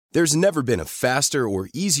There's never been a faster or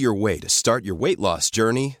easier way to start your weight loss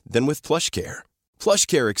journey than with PlushCare.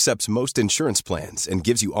 PlushCare accepts most insurance plans and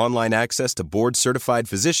gives you online access to board-certified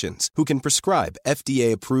physicians who can prescribe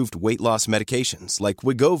FDA-approved weight loss medications like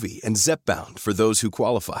Wegovy and Zepbound for those who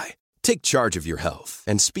qualify. Take charge of your health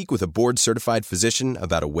and speak with a board-certified physician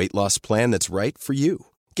about a weight loss plan that's right for you.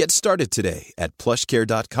 Get started today at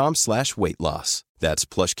plushcare.com/weightloss. That's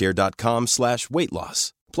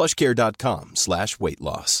plushcare.com/weightloss.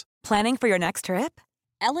 plushcare.com/weightloss. Planning for your next trip?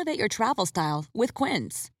 Elevate your travel style with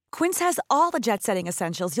Quince. Quince has all the jet-setting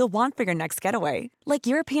essentials you'll want for your next getaway, like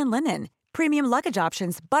European linen, premium luggage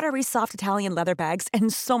options, buttery soft Italian leather bags,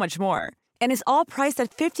 and so much more. And is all priced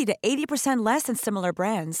at 50 to 80% less than similar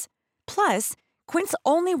brands. Plus, Quince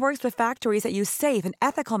only works with factories that use safe and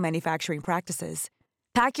ethical manufacturing practices.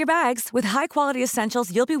 Pack your bags with high-quality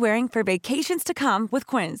essentials you'll be wearing for vacations to come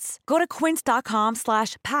with Quince. Go to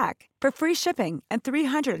quince.com/pack for free shipping and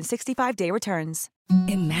 365-day returns.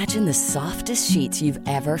 Imagine the softest sheets you've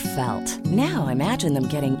ever felt. Now imagine them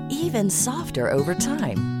getting even softer over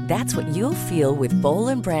time. That's what you'll feel with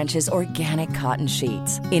Boll & Branch's organic cotton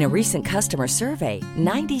sheets. In a recent customer survey,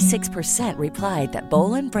 96% replied that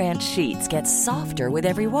Boll & Branch sheets get softer with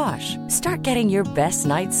every wash. Start getting your best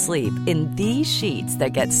night's sleep in these sheets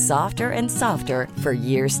that get softer and softer for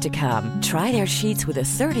years to come. Try their sheets with a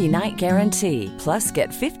 30-night guarantee. Plus,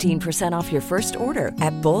 get 15% off your first order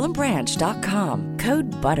at bollandbranch.com. Code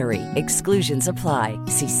BUTTERY. Exclusions apply.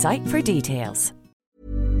 See site for details.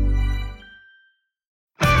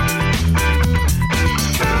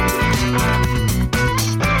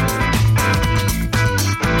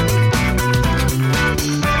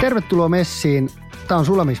 Tervetuloa messiin. Tämä on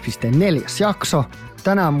Sulamispisteen 4. jakso.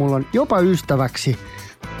 Tänään mulla on jopa ystäväksi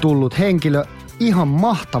tullut henkilö, ihan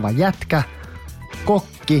mahtava jätkä,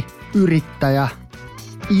 kokki, yrittäjä,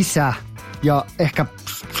 isä ja ehkä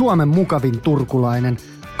Suomen mukavin turkulainen,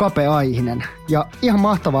 Kape Aihinen. Ja ihan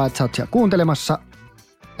mahtavaa, että sä oot siellä kuuntelemassa.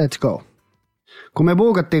 Let's go. Kun me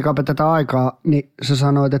buukattiin, Kape, tätä aikaa, niin sä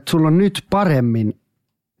sanoit, että sulla on nyt paremmin,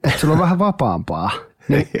 että sulla on vähän vapaampaa.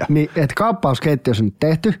 Niin, että kaappauskeittiössä on nyt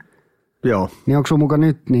tehty. Joo. Niin onko sun mukaan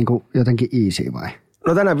nyt niin kuin jotenkin easy vai?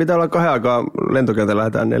 No tänään pitää olla 2 aikaa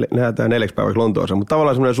lentokentällä, lähdetään 4 päiväksi Lontooseen, mutta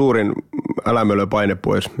tavallaan semmoinen suurin älämölö paine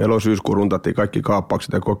pois. Elosyyskuun runtattiin kaikki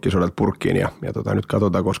kaappaukset ja kokkisodat purkkiin ja nyt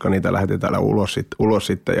katsotaan, koska niitä lähdetään ulos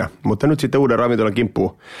sitten. Mutta nyt sitten uuden ravintolan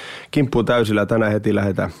kimppuun täysillä. Tänään heti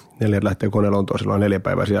lähtee kone Lontooseen, on 4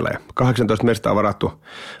 päivää siellä ja 18 mestaa varattu,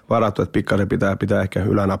 että pikkasen pitää ehkä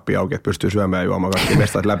ylänappi auki, että pystyy syömään ja juomaan kaikki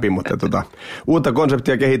mestat läpi, mutta uutta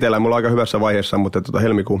konseptia kehitellään. Mulla on aika hyvässä vaiheessa, mutta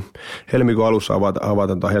helmikuun alussa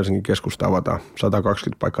avataan Helsingin keskusta, avataan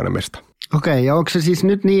 120-paikkainen mesta. Okei, ja onko se siis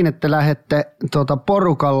nyt niin, että lähdette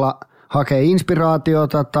porukalla hakee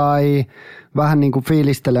inspiraatiota tai vähän niin kuin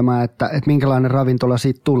fiilistelemään, että minkälainen ravintola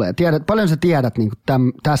siitä tulee? Paljon sä tiedät niin kuin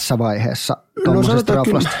tässä vaiheessa tuommoisesta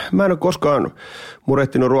raflasta? Mä en ole koskaan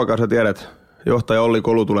murehtinut ruokaa, sä tiedät. Johtaja Olli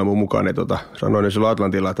Kolu tulee mun mukaan, niin sanoin niin silloin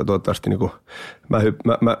Atlantilla, että toivottavasti niin kuin mä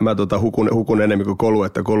hukun enemmän kuin Kolu,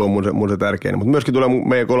 että Kolu on mun se tärkein. Mutta myöskin tulee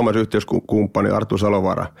meidän 3. yhteyskumppani Arttu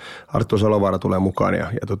Salovaara. Arttu Salovaara tulee mukaan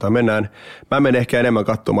ja mä menen ehkä enemmän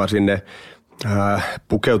katsomaan sinne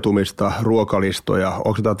pukeutumista, ruokalistoja,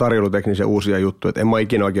 onko jotain tarjouluteknisiä uusia juttuja. Et en mä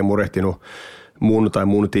ikinä oikein murehtinut mun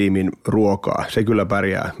tiimin ruokaa. Se kyllä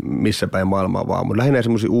pärjää missä päin maailmaa vaan, mutta lähinnä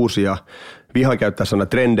semmoisia uusia, vihaan käyttää sana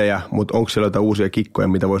trendejä, mutta onko siellä jotain uusia kikkoja,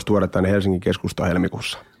 mitä voisi tuoda tänne Helsingin keskustaan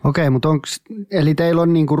helmikuussa? Okei, mutta eli teillä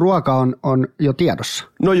on niinku ruoka on jo tiedossa?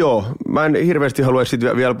 No joo, mä en hirveästi halua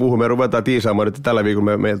sitten vielä puhua, me ruvetaan tiisaamaan, että tällä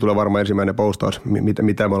viikolla meillä tulee varmaan ensimmäinen postaus,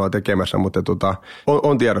 mitä me ollaan tekemässä, mutta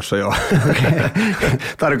on tiedossa joo. Okay.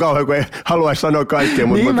 Tämä on kauhean, kun ei haluaisi sanoa kaikkea,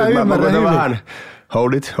 mutta niin mä koitan vähän.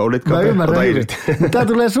 Hold it, mä ymmärrän hyvin. Tämä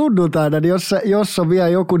tulee sunnuntaina, niin jos on vielä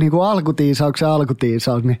joku niinku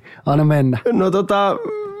alkutiisaus, niin anna mennä. No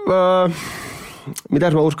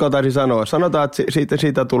mitäs mä uskaltaisin sanoa? Sanotaan, että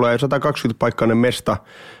siitä tulee 120-paikkainen mesta,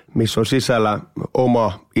 missä on sisällä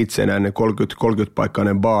oma itsenäinen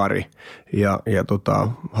 30-paikkainen baari. Ja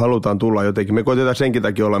halutaan tulla jotenkin. Me koitetaan senkin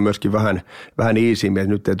takia olla myöskin vähän easymiä,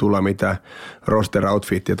 että nyt ei tulla mitään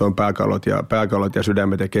roster-outfittiä, että on pääkallot ja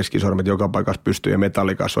sydämet ja keskisormet joka paikassa pystyy ja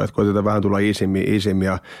metallikasvoja. Että koitetaan vähän tulla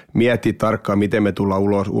easymiä ja miettiä tarkkaan, miten me tullaan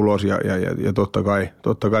ulos ja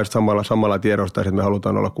totta kai samalla tiedostaisi, että me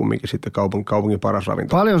halutaan olla kumminkin sitten kaupungin paras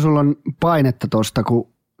ravintola. Paljon sulla on painetta tuosta, kun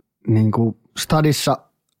niinku stadissa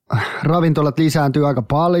ravintolat lisääntyy aika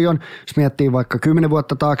paljon. Jos miettii vaikka 10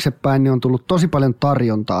 vuotta taaksepäin, niin on tullut tosi paljon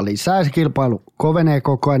tarjontaa lisää ja se kilpailu kovenee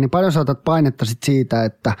koko ajan. Niin paljon saatat painetta sit siitä,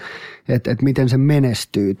 että miten se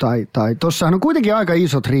menestyy. Tai tossahan on kuitenkin aika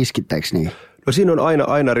isot riskit, eikö niin? No siinä on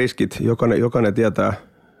aina riskit, jokainen tietää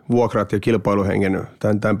vuokrat ja kilpailuhengen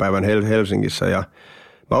tämän päivän Helsingissä ja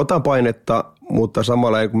mä otan painetta, mutta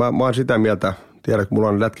samalla mä oon sitä mieltä, tiedät, mulla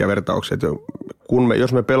on lätkävertauksia, että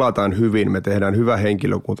jos me pelataan hyvin, me tehdään hyvä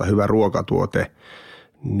henkilökunta, hyvä ruokatuote,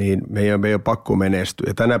 niin meidän ei ole pakko menestyä.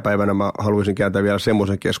 Ja tänä päivänä mä haluaisin kääntää vielä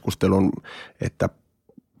semmoisen keskustelun, että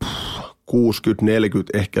 60-40,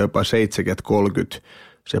 ehkä jopa 70-30,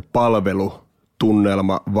 se palvelu,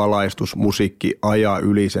 tunnelma, valaistus, musiikki ajaa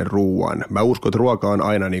yli sen ruuan. Mä uskon, että ruoka on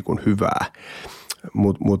aina niin kuin hyvää.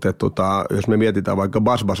 Mutta jos me mietitään vaikka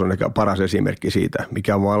Basbas on ehkä paras esimerkki siitä,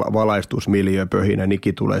 mikä on valaistus, miljö, pöhinä,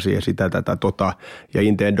 niki tulee siihen sitä, ja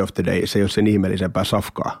in the end of the day se ei ole sen ihmeellisempää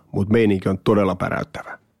safkaa, mutta meininki on todella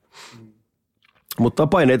päräyttävä. Mutta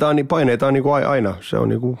paineita on niin kuin aina, se on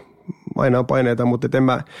niin kuin, aina on paineita, mutta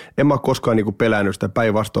en mä koskaan niin kuin pelännyt sitä,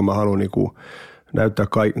 päinvastoin mä haluan niin kuin näyttää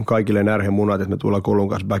kaikille närhen munat, että me tullaan Kolun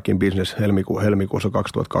kanssa back in business helmikuussa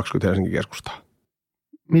 2020 Helsingin keskustaan.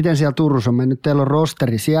 Miten siellä Turussa on mennyt? Teillä on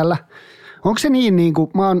rosteri siellä. Onko se niin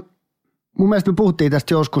kuin mun mielestä me puhuttiin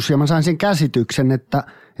tästä joskus ja mä sain sen käsityksen, että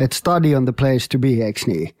stadion the place to be, eikö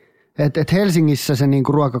niin? Että Helsingissä se niin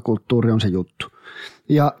kuin ruokakulttuuri on se juttu.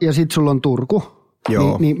 Ja sit sulla on Turku.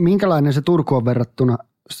 Joo. Niin minkälainen se Turku on verrattuna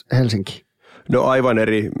Helsinkiin? No aivan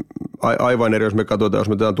eri, jos me katsotaan, jos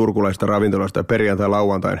me otetaan turkulaisista ravintoloista ja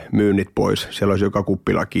perjantai-lauantain myynnit pois, siellä olisi joka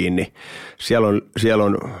kuppila kiinni. Siellä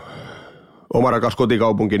on oma rakas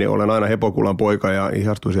kotikaupunkini, olen aina Hepokulan poika ja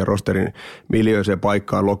ihastuin siihen rosterin miljöiseen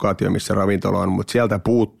paikkaan, lokaatio, missä ravintola on, mutta sieltä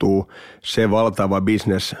puuttuu se valtava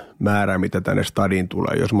bisnesmäärä, mitä tänne stadiin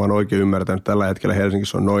tulee. Jos mä oon oikein ymmärtänyt, tällä hetkellä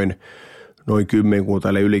Helsingissä on noin 10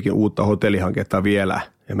 tai ylikin uutta hotellihanketta vielä,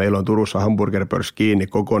 ja meillä on Turussa Hamburger Börs kiinni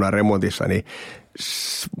kokonaan remontissa, niin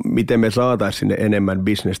miten me saataisiin sinne enemmän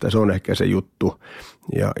bisnestä, se on ehkä se juttu.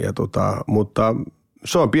 Mutta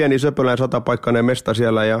se on pieni söpölän 100-paikkainen mesta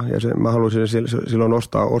siellä ja mä halusin silloin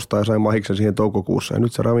ostaa ja sain mahiksen siihen toukokuussa. Ja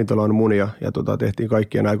nyt se ravintola on mun ja tehtiin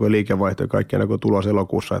kaikkien aikojen liikevaihtoja, kaikkien aikojen tulos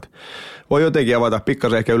elokuussa. Et voi jotenkin avata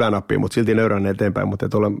pikkasen ehkä ylänappiin, mutta silti nöyrän eteenpäin.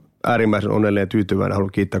 Mutta olen äärimmäisen onnellinen ja tyytyväinen.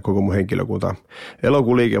 Haluan kiittää koko mun henkilökuntaa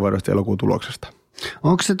elokuun liikevaihdosta ja elokuun tuloksesta.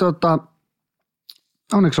 Onko se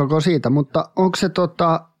onneksi olkoon siitä, mutta onko se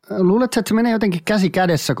luuletko, että se menee jotenkin käsi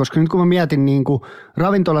kädessä, koska nyt kun mä mietin niin kuin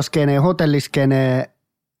ravintolaskenee ja hotelliskenee,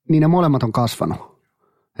 niin ne molemmat on kasvanut,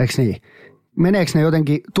 eikö niin? Meneekö ne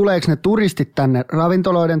jotenkin, tuleeko ne turistit tänne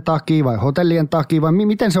ravintoloiden takia vai hotellien takia vai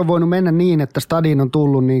miten se on voinut mennä niin, että stadiin on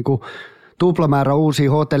tullut niin kuin tuplamäärä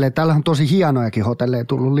uusia hotelleja. Täällä on tosi hienojakin hotelleja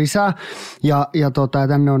tullut lisää ja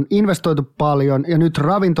tänne on investoitu paljon ja nyt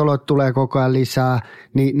ravintoloita tulee koko ajan lisää,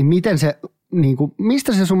 niin miten se, niin kuin,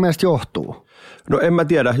 mistä se sun mielestä johtuu? No en mä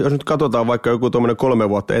tiedä, jos nyt katsotaan vaikka joku tuommoinen 3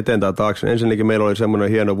 vuotta eteen tai taakse, niin ensinnäkin meillä oli semmoinen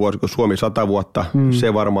hieno vuosi kuin Suomi 100 vuotta,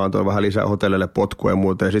 se varmaan toi vähän lisää hotelleille potkua ja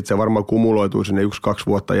muuta, ja sitten se varmaan kumuloituu sinne 1-2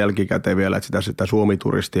 vuotta jälkikäteen vielä, että sitä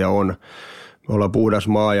Suomi-turistia on. Me ollaan puhdas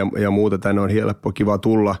maa ja muuta, tänne on helppo, kiva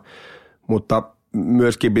tulla, mutta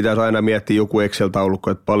myöskin pitäisi aina miettiä joku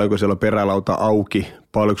Excel-taulukko, että paljonko siellä on perälauta auki,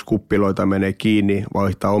 paljonko kuppiloita menee kiinni,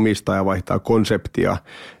 vaihtaa omistajaa, vaihtaa konseptia.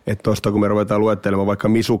 Että tuosta kun me ruvetaan luettelemaan vaikka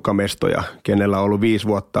misukkamestoja, kenellä on ollut 5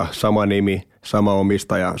 vuotta, sama nimi, sama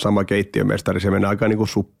omistaja, sama keittiömestari, se menee aika niin kuin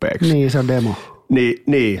suppeeksi. Niin, se on demo.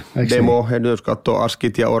 Niin, demo, jos katsoo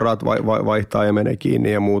askit ja orat vaihtaa ja menee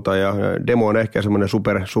kiinni ja muuta. Ja demo on ehkä semmoinen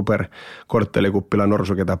super korttelikuppila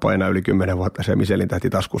norsu, ketä painaa yli 10 vuotta se Michelin tähti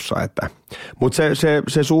taskussa. Mutta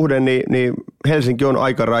se suhde, niin Helsinki on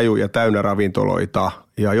aika raju ja täynnä ravintoloita.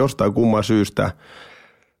 Ja jostain kumman syystä,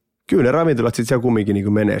 kyllä ne ravintolat sitten siellä kumminkin niin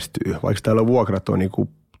kuin menestyy, vaikka täällä vuokrat on niin kuin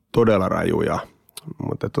todella rajuja.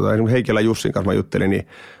 Mutta esimerkiksi Heikelä Jussin kanssa mä juttelin, niin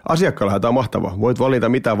asiakkaallahan tämä on mahtava. Voit valita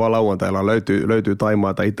mitä vaan lauantailla, löytyy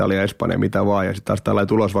Taimaata, Italia, Espanja, mitä vaan. Ja sitten taas tällainen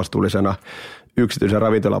tulosvastuullisena yksityisen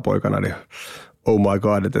ravintolapoikana, niin oh my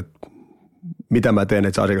god, että mitä mä teen,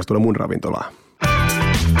 että se asiakas tulee mun ravintolaan.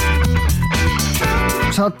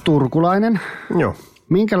 Sä oot turkulainen. Joo.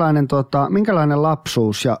 Minkälainen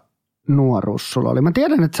lapsuus ja nuoruus sulla oli? Mä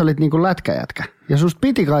tiedän, että sä olit niinku lätkäjätkä. Ja susta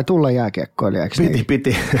piti kai tulla jääkiekkoilijaksi.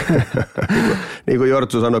 Piti. Niin kuin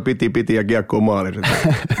Jortsu sanoi, piti ja kiekko on maalissa.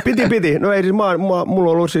 Piti. No ei siis, mulla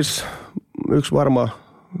on ollut siis yksi varmaan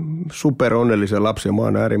super onnellisen lapsi. Mä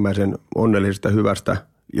oon äärimmäisen onnellisesta, hyvästä,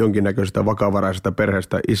 jonkinnäköisestä vakavaraisesta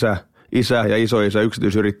perheestä. Isä ja isoisä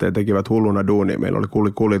yksityisyrittäjä tekivät hulluna duunia. Meillä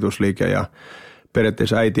oli kuljetusliike ja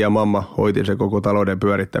periaatteessa äiti ja mamma hoiti se koko talouden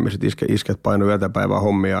pyörittämiset, isket painoi yötä päivää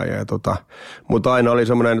hommia. Mutta aina oli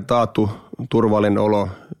semmoinen taattu, turvallinen olo.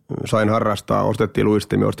 Sain harrastaa, ostettiin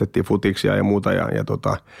luistimia, ostettiin futiksia ja muuta.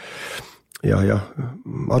 Ja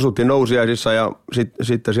asuttiin Nousiaisissa ja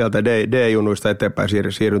sitten sieltä D-junnuista eteenpäin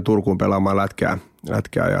siirryin Turkuun pelaamaan lätkää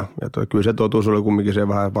ja kyllä se totuus oli kumminkin se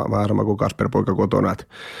vähän sama kuin Kasper poika kotona, että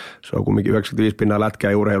se on kumminkin 95%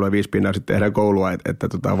 lätkää ja urheilua ja 5% sitten tehdään koulua, että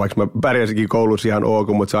vaikka mä pärjäsinkin koulussa ihan ok,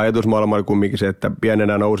 mutta se ajatusmaailma oli kumminkin se, että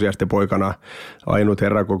pienenä Nousiaisten poikana ainut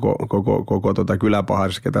herra koko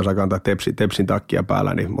kyläpahassa, ketä saa kantaa tepsin takkia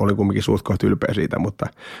päällä, niin olin kumminkin suht kohta ylpeä siitä, mutta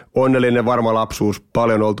onnellinen varma lapsuus,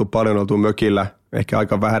 paljon oltu mökillä, ehkä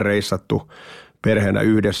aika vähän reissattu perheenä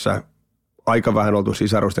yhdessä, aika vähän oltu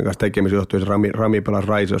sisarusten kanssa tekemisissä, johtuen Rami pelasi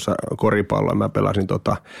Raisiossa koripalloa. Mä pelasin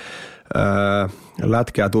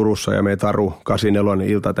lätkää Turussa ja meidän Taru 84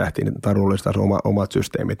 iltatähti, niin Tarulla olisi taas omat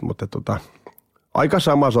systeemit, mutta aika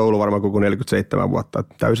sama soulu varmaan koko 47 vuotta.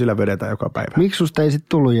 Täysillä vedetään joka päivä. Miksi susta ei sitten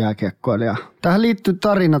tullut jääkiekkoilija? Tähän liittyy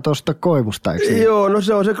tarina tuosta Koivusta, eikö niin? Joo, no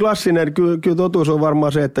se on se klassinen. Kyllä totuus on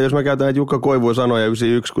varmaan se, että jos mä käytän Jukka Koivua sanoja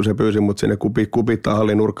 91, kun se pyysi mut sinne kupittaa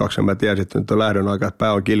hallin nurkkauksen, mä tiesin, että nyt on lähdön aika, että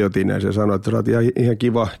pää on kiljotiinen. Ja se sanoi, että sä oot ihan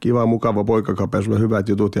kiva, mukava poikakapea, sulla on hyvät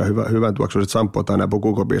jutut ja hyvän tuoksuiset samppuot aina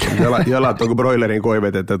pukukopissa. Jalat on kuin broilerin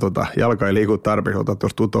koivet, että jalka ei liiku tarpeeksi, otat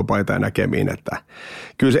tuosta tutopaita ja näkemiin. Että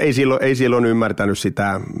kyllä se ei silloin ymmärtänyt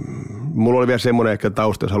sitä. Mulla oli vielä semmoinen ehkä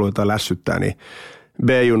tausta, jos haluaa jotain lässyttää, niin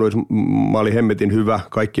B-junuissa mä olin hemmetin hyvä,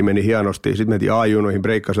 kaikki meni hienosti. Sitten mentiin A-junuihin,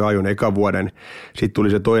 breikkasin A-junun ekan vuoden. Sitten tuli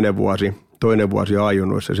se toinen vuosi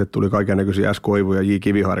A-junuissa ja sitten tuli kaikennäköisiä S-Koivu ja J.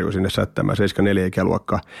 Kiviharju sinne sättämään 74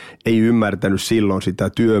 ikäluokka. Ei ymmärtänyt silloin sitä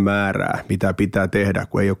työmäärää, mitä pitää tehdä,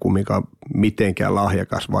 kun ei ole kumminkaan mitenkään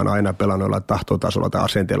lahjakas, vaan aina pelannut tahtotasolla tai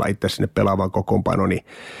asenteella itse sinne pelaavan kokoonpano. Niin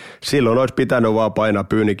silloin olisi pitänyt vaan painaa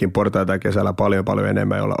Pyynikin portaita kesällä paljon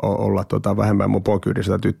enemmän ja olla vähemmän mopon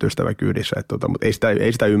kyydissä tai tyttöystävän kyydissä. Mutta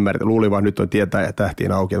ei sitä ymmärtä. Luulin vaan, nyt on tietää ja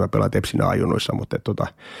tähtiin auki, että mä pelaan Tepsin A-junuissa, mutta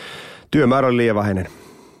työmäärä oli liian vähäinen.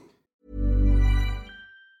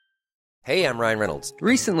 Hey, I'm Ryan Reynolds.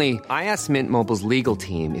 Recently, I asked Mint Mobile's legal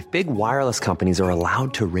team if big wireless companies are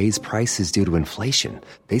allowed to raise prices due to inflation.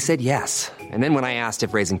 They said yes. And then when I asked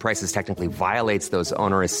if raising prices technically violates those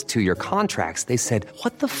onerous two-year contracts, they said,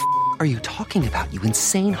 "What the f*** are you talking about, you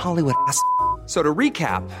insane Hollywood ass?" So to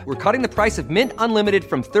recap, we're cutting the price of Mint Unlimited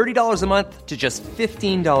from $30 a month to just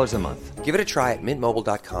 $15 a month. Give it a try at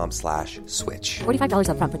mintmobile.com/switch. $45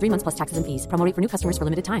 up front for 3 months plus taxes and fees. Promo rate for new customers for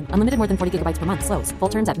limited time. Unlimited more than 40 gigabytes per month. Slows full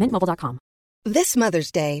terms at mintmobile.com. This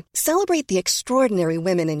Mother's Day, celebrate the extraordinary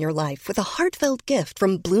women in your life with a heartfelt gift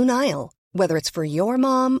from Blue Nile. Whether it's for your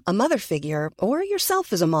mom, a mother figure, or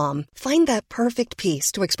yourself as a mom, find that perfect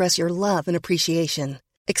piece to express your love and appreciation.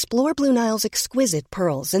 Explore Blue Nile's exquisite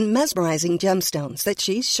pearls and mesmerizing gemstones that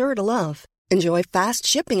she's sure to love. Enjoy fast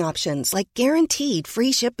shipping options like guaranteed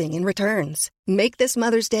free shipping and returns. Make this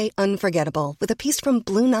Mother's Day unforgettable with a piece from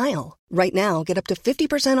Blue Nile. Right now, get up to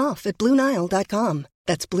 50% off at BlueNile.com.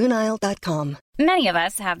 That's BlueNile.com. Many of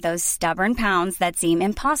us have those stubborn pounds that seem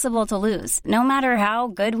impossible to lose, no matter how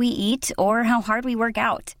good we eat or how hard we work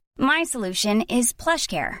out. My solution is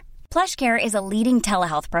PlushCare. PlushCare is a leading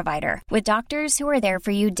telehealth provider with doctors who are there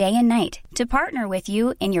for you day and night to partner with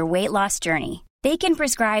you in your weight loss journey. They can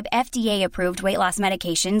prescribe FDA-approved weight loss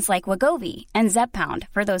medications like Wegovy and Zepbound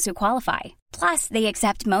for those who qualify. Plus, they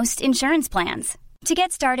accept most insurance plans. To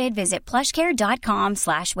get started, visit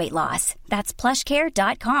plushcare.com/weightloss. That's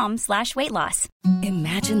plushcare.com/weightloss.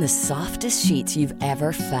 Imagine the softest sheets you've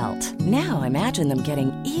ever felt. Now imagine them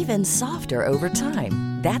getting even softer over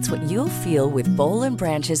time. That's what you'll feel with Boll &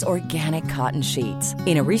 Branch's organic cotton sheets.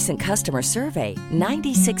 In a recent customer survey,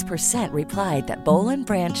 96% replied that Boll &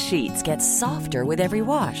 Branch sheets get softer with every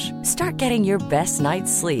wash. Start getting your best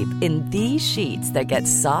night's sleep in these sheets that get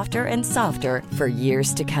softer and softer for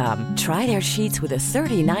years to come. Try their sheets with a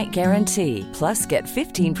 30-night guarantee. Plus, get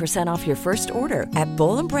 15% off your first order at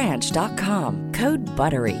bollandbranch.com. Code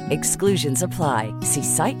BUTTERY. Exclusions apply. See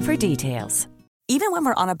site for details. Even when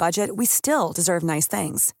we're on a budget, we still deserve nice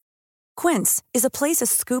things. Quince is a place to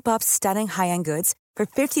scoop up stunning high-end goods for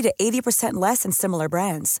 50 to 80% less than similar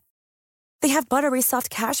brands. They have buttery soft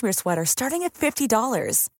cashmere sweaters starting at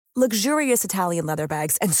 $50, luxurious Italian leather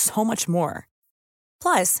bags, and so much more.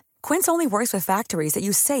 Plus, Quince only works with factories that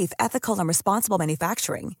use safe, ethical, and responsible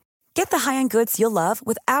manufacturing. Get the high-end goods you'll love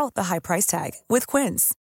without the high price tag with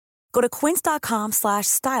Quince. Go to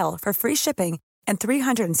quince.com/style for free shipping and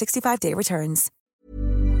 365-day returns.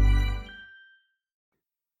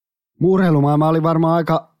 Urheilumaailma oli varmaan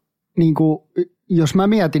aika, niin kuin, jos mä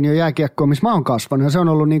mietin jo jääkiekkoa, missä mä oon kasvanut, ja se on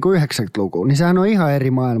ollut niin kuin 90-luku, niin sehän on ihan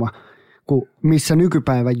eri maailma kuin missä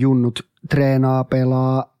nykypäivän junnut treenaa,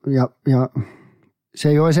 pelaa, ja se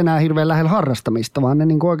ei ole enää hirveän lähellä harrastamista, vaan ne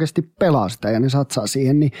niin kuin oikeasti pelaa sitä ja ne satsaa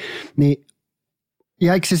siihen.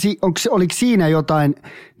 Oliko siinä jotain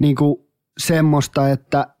niin kuin semmoista,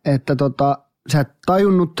 että sä et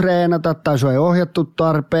tajunnut treenata tai sua ei ohjattu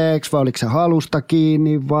tarpeeksi vai oliko se halusta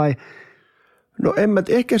kiinni vai? No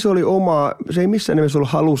ehkä se oli se ei missään nimessä ollut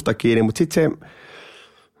halusta kiinni, mutta sitten se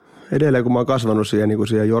edelleen kun mä oon kasvanut siihen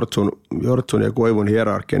jortsun ja koivun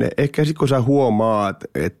hierarkiaan, niin ehkä sitten kun sä huomaat,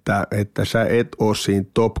 että sä et ole siinä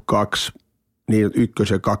top 2 niin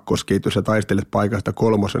ykkös- ja kakkosketjussa, taistelet paikasta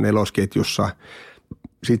 3. ja 4. ketjussa,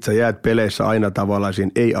 sit sä jäät peleissä aina tavallaan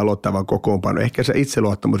siinä ei-aloittavan kokoonpano. Ehkä se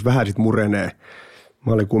itseluottamus vähän sit murenee.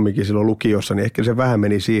 Mä olin kumminkin silloin lukiossa, niin ehkä se vähän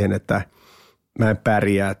meni siihen, että mä en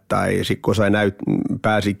pärjää tai sit kun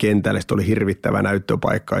pääsi kentälle, sit oli hirvittävä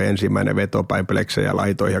näyttöpaikka ja ensimmäinen vetopäin pleksejä ja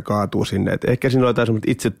laitoi ja kaatuu sinne. Et ehkä siinä oli jotain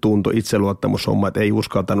semmoista itsetunto, itseluottamushomma, että ei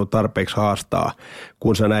uskaltanut tarpeeksi haastaa,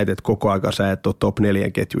 kun sä näet, että koko ajan sä et ole top 4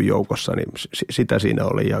 ketjun joukossa, niin sitä siinä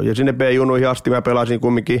oli. Ja sinne B-junuihin asti mä pelasin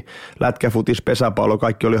kumminkin lätkäfutis, pesäpallo,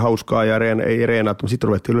 kaikki oli hauskaa ja ei reenattu, mutta sitten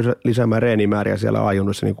ruvettiin lisäämään reenimääriä siellä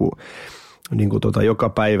A-junuissa niin kuin joka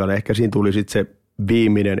päivällä. Ehkä siinä tuli sitten se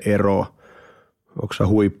viimeinen ero, onko sä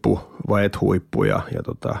huippu vai et huippu.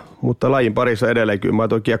 Mutta lajin parissa edelleen kyllä mä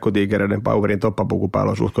tuon kiekkotiikereiden Powerin toppapuku päällä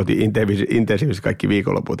on suht intensiivisesti kaikki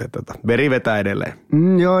viikonloput. Veri vetää edelleen.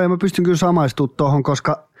 Joo, ja mä pystyn kyllä samaistumaan tuohon,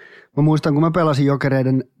 koska mä muistan, kun mä pelasin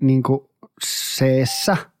Jokereiden niin kuin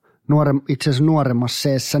C-ssä, itse asiassa nuoremmassa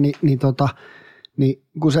C-ssä, niin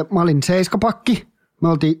kun mä olin seiskapakki, me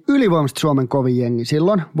oltiin ylivoimaisesti Suomen kovin jengi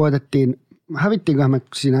silloin, hävittiinköhän me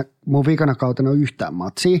siinä mun viikana kautena yhtään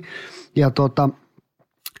matsia. Ja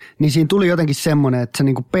niin siinä tuli jotenkin semmoinen, että sä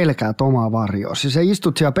niinku pelkäät omaa varjoasi. Sä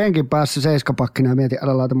istut siellä penkin päässä seiskapakkina ja mietit,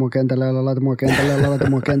 älä laita mua kentälle, älä laita mua kentälle, älä laita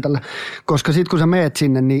mua kentälle. Koska sit kun sä meet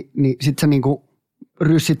sinne, niin sit sä niinku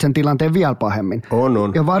ryssit sen tilanteen vielä pahemmin.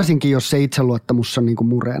 On. Ja varsinkin, jos se itseluottamus on niinku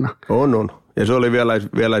mureena. On. Ja se oli vielä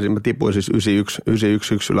mä tipuin siis 91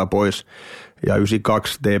 syksyllä pois ja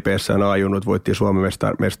 92 TPS:n A-junut voitti Suomen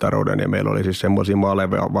mestaruuden ja meillä oli siis semmoisia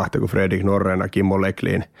maalevahtoja kuin Fredrik Norrena, Kimmo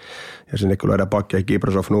Leklin ja sinne kun löydään pakkeja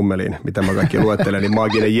Kiprosov Nummeliin, mitä mä kaikki luettelen, niin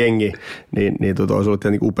maaginen jengi, niin olisi ollut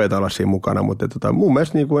niin upeata olla siinä mukana, mutta mun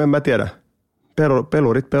mielestä niin kuin en mä tiedä.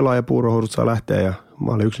 Pelurit pelaa ja puurohousut saa lähteä ja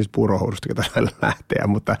mä olin yksi niistä puurohoususta, ketä sai lähteä,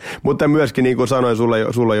 mutta myöskin niin kuin sanoin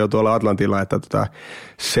sulle jo tuolla Atlantilla, että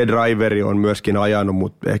se driveri on myöskin ajanut,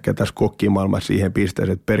 mutta ehkä tässä kokkimaailmassa siihen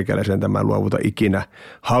pisteeseen, että perkele sen tämän luovuta ikinä.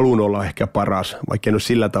 Halun olla ehkä paras, vaikka en ole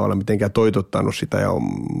sillä tavalla mitenkään toitottanut sitä ja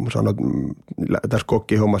sanot, tässä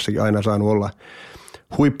kokkihommassakin aina saanut olla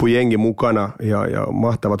huippujengi mukana ja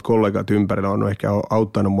mahtavat kollegat ympärillä on ehkä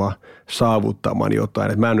auttanut mua saavuttamaan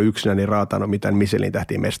jotain. Et mä en ole yksinäni raatannut mitään Michelin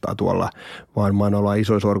tähtiä mestaa tuolla, vaan mä oon ollut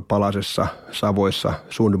Isoisorg-Palasessa, Savoissa,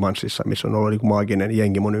 Sundmansissa, missä on ollut niin kuin maaginen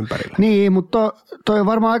jengi mun ympärillä. Niin, mutta toi on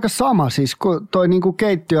varmaan aika sama. Siis toi niin kuin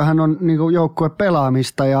keittiöhän on niin kuin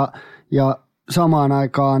joukkuepelaamista ja samaan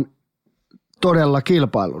aikaan todella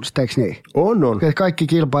kilpailullista, eikö niin? On. Kaikki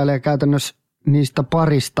kilpailee käytännössä niistä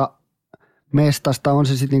parista mestasta, on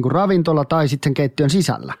se sitten niinku ravintola tai sitten sen keittiön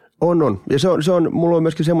sisällä. On. Ja se on, mulla on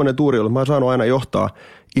myöskin semmoinen tuuri, että mä oon saanut aina johtaa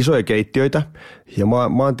isoja keittiöitä ja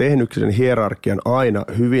mä oon tehnyt sen hierarkian aina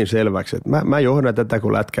hyvin selväksi, että mä johdan tätä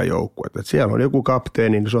kuin lätkäjoukkuetta. Että siellä on joku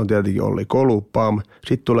kapteeni, niin se on tietenkin Olli Kolupam,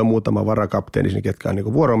 sitten tulee muutama varakapteeni, ketkä on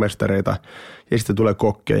niinku vuoromestareita ja sitten tulee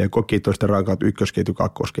kokkeja ja kokki toisten rankaat ykkösketju,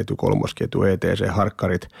 kakkosketju, kolmosketju, ETC,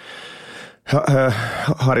 harkkarit.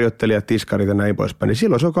 Harjoittelijat, tiskarit ja näin poispäin, niin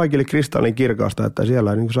silloin se on kaikille kristallin kirkasta, että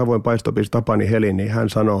siellä niin kuin Savoin paistopis Tapani Helin, niin hän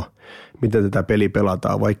sanoo, miten tätä peli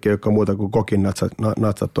pelataan, vaikka ei olekaan muuta kuin kokin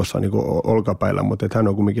natsat tuossa niin olkapäillä, mutta että hän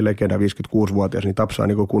on kumminkin legenda 56-vuotias, niin Tapsaa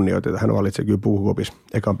niin kunnioitetaan, hän valitsee kyllä puukopis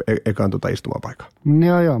ekan istumapaikan.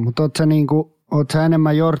 Joo, mutta oot sä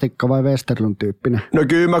enemmän Jortikka vai Westerlund tyyppinen? No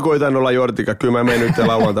kyllä mä koitan olla Jortikka. Kyllä mä menen nyt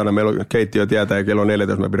lauantaina. Meillä on keittiö tietää ja kello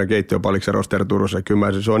 14. Mä pidän keittiöpaliksen roster Turussa.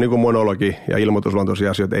 Kyllä se on niin kuin monologi ja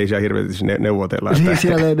ilmoitusluontoisia asioita. Ei siellä hirveästi neuvotella. Niin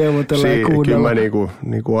siellä ei neuvotella ja kuunnella. Kyllä mä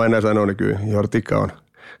niin kuin aina sanon, niin kyllä Jortikka on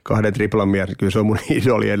 2 triplan mies. Kyllä se on mun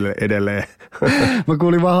idoli edelleen. Mä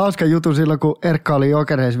kuulin vaan hauskan jutun silloin, kun Erkka oli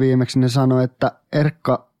Jokereissa viimeksi. Ne sanoi, että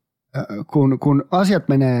Erkka, kun asiat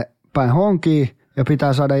menee päin honkiin, ja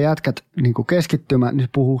pitää saada jätkät niin kuin keskittymään, niin se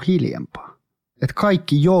puhuu hiljempaa. Että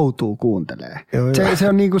kaikki joutuu kuuntelemaan. Se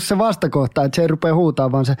on niin kuin se vastakohta, että se ei rupea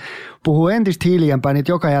huutaa, vaan se puhuu entistä hiljempaa, niin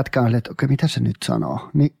joka jätkä on silleen, että okei, mitä se nyt sanoo?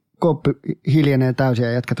 Niin koppi hiljenee täysin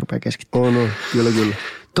ja jätkät rupeaa keskittymään. Kyllä.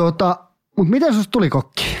 Mutta miten susta tuli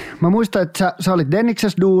kokki? Mä muistan, että sä olit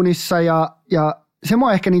Denniksessä duunissa ja se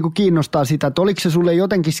mua ehkä niin kuin kiinnostaa sitä, että oliko se sulle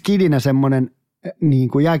jotenkin skidinä semmoinen niin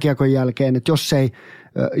kuin jääkiekon jälkeen, että jos ei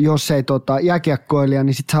jos ei jääkiekkoilija,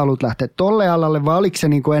 niin sit sä haluat lähteä tolle alalle, vai oliko se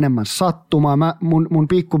niinku enemmän sattumaa? Mun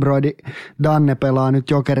pikkubroidi Danne pelaa nyt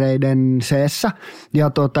Jokereiden seessä,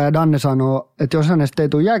 ja Danne sanoo, että jos hänestä ei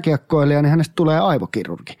tule jääkiekkoilija, niin hänestä tulee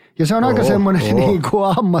aivokirurgi. Ja se on aika semmoinen niinku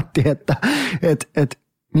ammatti, että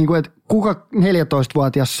niinku, et kuka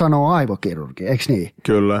 14-vuotias sanoo aivokirurgi, eikö niin?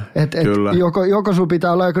 Kyllä, kyllä. Joko sun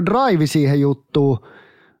pitää olla joku drive siihen juttuun,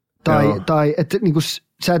 tai että niinku,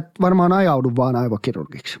 sä et varmaan ajaudu vaan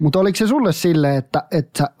aivokirurgiksi. Mutta oliko se sulle silleen, että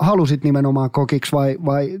sä halusit nimenomaan kokiksi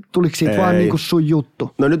vai tuliko siitä vaan niinku sun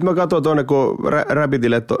juttu? No nyt mä katson tuonne, kun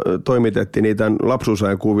Rapidille toimitettiin niitä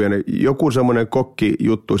lapsuusajan kuvia, niin joku semmoinen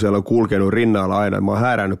kokkijuttu siellä on kulkenut rinnalla aina. Mä oon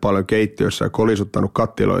häärännyt paljon keittiössä ja kolisuttanut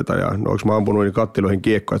kattiloita ja onko mä ampunut niin kattiloihin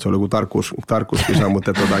kiekkoa, että se oli joku tarkkuuskisa,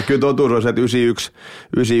 mutta kyllä totuus on se, että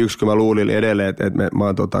 91 kun mä luulin edelleen, että mä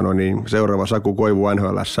oon seuraava Saku Koivu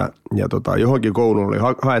NHL:ssä ja johonkin kouluun oli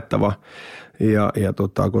haettava, ja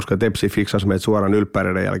koska Tepsi fiksasi meidät suoraan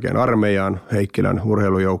ylppäreiden jälkeen armeijaan, Heikkilän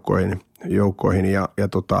urheilujoukkoihin, ja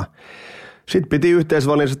sitten piti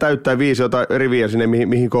yhteisvalinnassa täyttää 5 riviä sinne,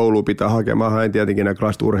 mihin kouluun pitää hakea. Mä hain tietenkin nämä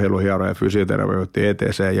klassit urheiluhieroja, fysioterapeutti,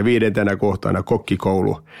 etc. Ja 5. kohtana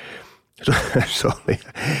kokkikoulu. Se oli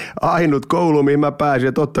ainut koulu, mihin mä pääsin.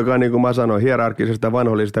 Ja totta kai, niin kuin mä sanoin, hierarkisesta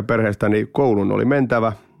vanhollisesta perheestä, niin koulun oli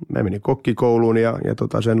mentävä. Mä menin kokkikouluun ja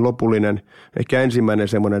sen lopullinen, ehkä ensimmäinen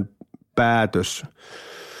semmoinen päätös,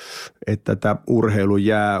 että tämä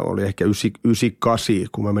urheilujää oli ehkä 98,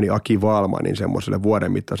 kun mä menin Aki Valmanin semmoiselle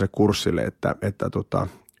vuoden mittaiselle kurssille, että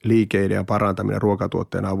liikeidean parantaminen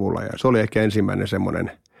ruokatuotteen avulla. Ja se oli ehkä ensimmäinen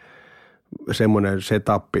semmoinen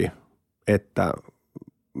setappi, että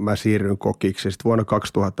mä siirryn kokiksi. Sitten vuonna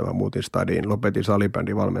 2000 mä muutin stadiin, lopetin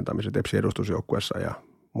salibändin valmentamisen Tepsin edustusjoukkuessa ja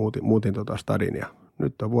muutin stadin ja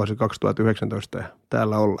nyt on vuosi 2019 ja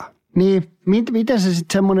täällä ollaan. Niin, miten se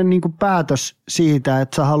sitten semmoinen niinku päätös siitä,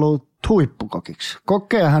 että sä haluat huippukokiksi?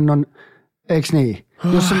 Kokkejahan on, eikö niin?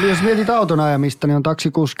 Jos mietit auton ajamista, niin on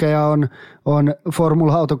taksikuskeja, on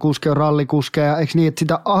formula-autokuskeja, on rallikuskeja, eikö niin, että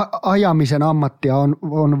sitä ajamisen ammattia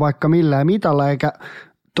on vaikka millään mitalla, eikä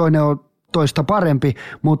toinen ole toista parempi,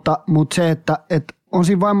 mutta se, että on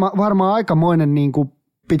siinä varmaan aikamoinen niin kuin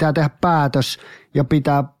pitää tehdä päätös ja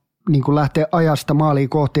pitää niin kuin lähteä ajasta maaliin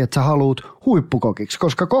kohti, että sä haluut huippukokiksi,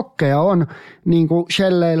 koska kokkeja on niin kuin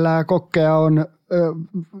shelleillä ja kokkeja on,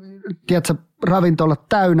 tiedätkö, ravintolat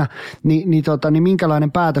täynnä, niin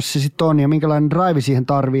minkälainen päätös se sitten on ja minkälainen drive siihen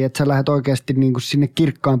tarvii, että sä lähdet oikeasti niin kuin sinne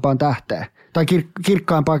kirkkaimpaan tähteen. Tai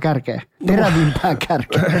kirkkaimpaan kärkeen, terävimpään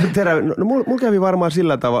kärkeen. No, mulla kävi varmaan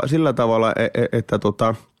sillä tavalla, että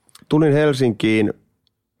tulin Helsinkiin,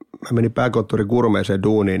 mä menin pääkonttorin Gurmeeseen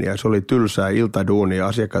duuniin ja se oli tylsää iltaduunia ja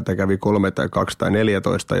asiakkaita kävi 3 tai 2 tai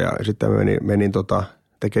 14 ja sitten menin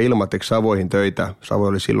tekemään ilmatteeksi Savoihin töitä. Savo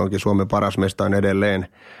oli silloinkin Suomen paras mestaan edelleen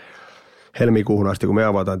helmikuuhun asti, kun me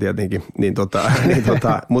avataan tietenkin.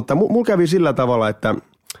 Mutta mulla kävi sillä tavalla, että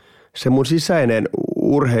se mun sisäinen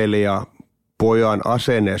urheilija, pojan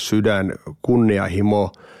asenne, sydän,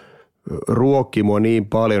 kunnianhimo ruokki mua niin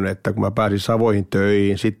paljon, että kun mä pääsin Savoihin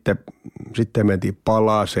töihin, sitten mentiin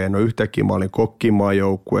Palaseen, no yhtäkkiä mä olin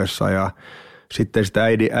kokkimaajoukkuessa ja sitten sitä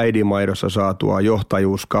äidinmaidossa saatua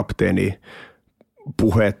johtajuuskapteeni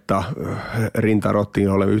puhetta rintarottiin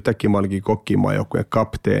olemme. Yhtäkkiä mä olinkin kokkimaajoukkueen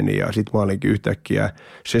kapteeni ja sitten mä olinkin yhtäkkiä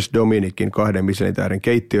Ses Dominikin 2 Michelin-tähden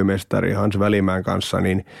keittiömestari Hans Välimäen kanssa,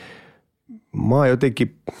 niin mä oon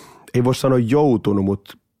jotenkin, ei voi sanoa joutunut,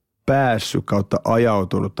 mutta päässyt kautta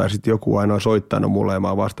ajautunut tai sitten joku aina on soittanut mulle ja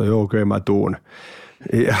mä vastaan, joo okei mä tuun.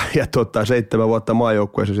 Ja 7 vuotta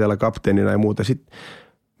maajoukkueessa siellä kapteenina ja muuta.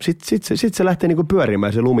 Sitten se lähtee niinku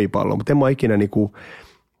pyörimään se lumipallo, mutta en mä ikinä niinku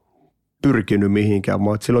pyrkinyt mihinkään.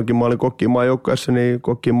 Silloinkin mä olin kokkimaajoukkueessa, niin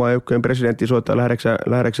kokkimaajoukkueen presidentti soittaa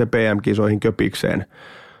lähdekö PM-kisoihin Köpikseen.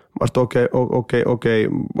 Mä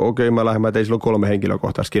okei, mä lähden. Mä tein silloin 3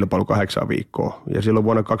 henkilökohtaista kilpailu 8 viikkoa. Ja silloin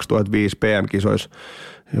vuonna 2005 PM-kisoissa,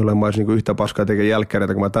 jolle mä olisin niin yhtä paskaa tekemään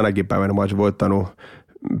jälkkäreitä, kun mä tänäkin päivänä mä olisin voittanut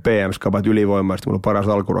PM-skabat ylivoimaisesti. Mulla on paras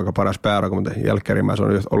alkuruoka, paras pääruoka, mutta jälkkärin mä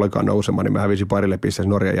sanoin, että ollenkaan nousemaan, niin mä hävisin parille pisteessä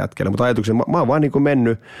Norjan jätkelle. Mutta ajatuksen, mä oon vaan niin kuin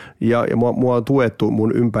mennyt ja mua on tuettu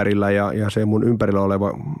mun ympärillä ja se mun ympärillä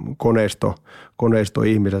oleva koneisto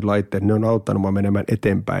ihmiset, laitteet, ne on auttanut mua menemään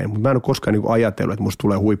eteenpäin. Mutta mä en ole koskaan niin kuin ajatellut, että musta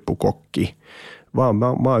tulee huippukokki, vaan mä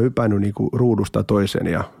oon hypännyt niin kuin ruudusta toiseen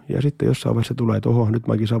ja sitten jossain vaiheessa tulee, että oho, nyt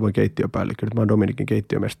mäkin Savoin keittiöpäällikkö, nyt mä oon Dominikin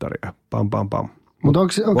keittiömestari ja pam. Mutta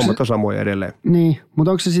onko samoja edelleen. Niin,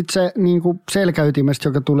 mutta onko se sitten se niinku selkäytimestä,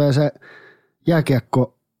 joka tulee se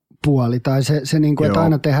jääkiekkopuoli tai se niinku, että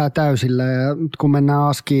aina tehdään täysillä ja kun mennään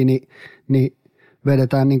askiin, niin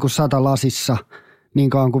vedetään niinku 100 lasissa, niin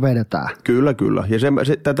kauan kuin vedetään. Kyllä.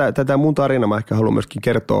 Ja tätä mun tarinaa mä ehkä haluan myöskin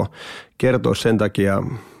kertoa sen takia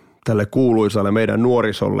tälle kuuluisalle meidän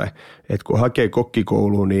nuorisolle, että kun hakee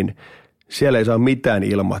kokkikouluun, niin siellä ei saa mitään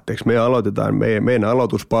ilmatteeksi. Me aloitetaan, meidän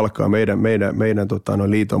aloituspalkka on meidän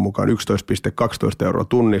liiton mukaan 11,12 €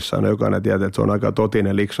 tunnissa. No jokainen tietää, että se on aika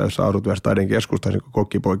totinen liksa, jos asut Verstaiden keskustassa, niin kun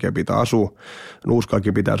kokkipoikia pitää asua.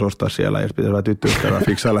 Nuuskaakin pitäisi ostaa siellä, ja jos pitää tyttöystävää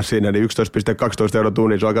fiksailla siinä, niin 11,12 €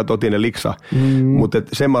 tunnissa on aika totinen liksa. Mutta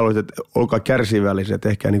sen mä haluaisin, että olkaa kärsivälliset,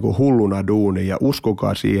 ehkä niin kuin hulluna duuni, ja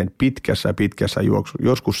uskokaa siihen pitkässä juoksussa.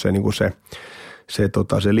 Joskus se, niin kuin se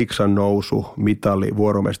liksan nousu, mitali,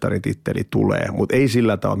 vuoromestarititteli tulee, mutta ei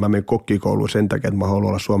sillä tavalla, että mä menen kokkikouluun sen takia, että mä haluan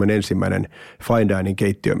olla Suomen ensimmäinen fine dining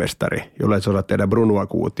keittiömestari, jolla et osaa tehdä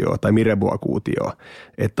Brunua-kuutioa tai Mireboa-kuutioa.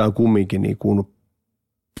 Että on kumminkin niin kuin,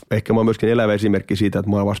 ehkä mä oon myöskin elävä esimerkki siitä,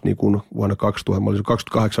 että mä oon vasta niin kuin vuonna 2000, mä olin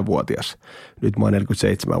 28-vuotias, nyt mä oon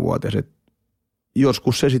 47-vuotias. Et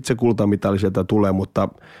joskus se kultamitali sieltä tulee, mutta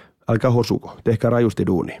älkää hosuko, tehkää rajusti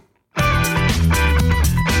duunia.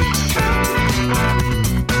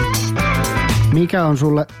 Mikä on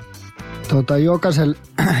sulle, jokaisella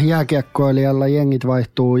jääkiekkoilijalla jengit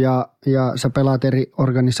vaihtuu ja sä pelaat eri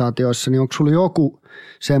organisaatioissa, niin onko sulla joku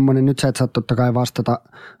semmoinen, nyt sä et saa totta kai vastata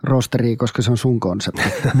rosteriin, koska se on sun konsepti,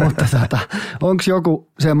 mutta onko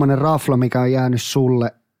joku semmoinen rafla, mikä on jäänyt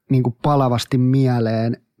sulle niin kuin palavasti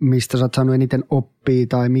mieleen, mistä sä oot saanut eniten oppia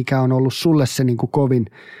tai mikä on ollut sulle se niin kuin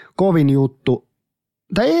kovin juttu,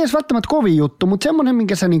 tai ei edes välttämättä kovin juttu, mutta semmoinen,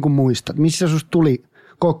 minkä sä niin kuin muistat, missä susta tuli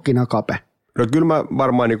kokkina kape? No kyllä mä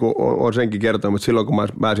varmaan niin olen senkin kertonut, mutta silloin kun mä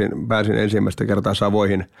pääsin ensimmäistä kertaa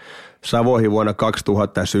Savoihin vuonna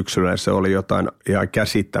 2000 syksyllä, se oli jotain ihan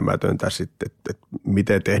käsittämätöntä sitten, että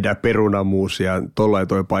miten tehdään perunamuusia, tollain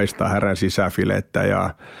toi paistaa härän sisäfilettä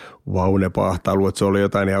ja vaune pahtailu, että se oli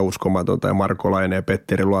jotain ihan uskomatonta ja Marko Laine ja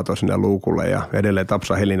Petteri Luoto sinne luukulle ja edelleen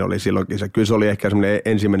Tapsa Helin oli silloinkin se. Kyllä se oli ehkä semmoinen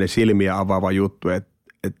ensimmäinen silmiä avaava juttu,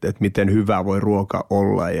 että miten hyvä voi ruoka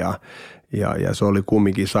olla ja se oli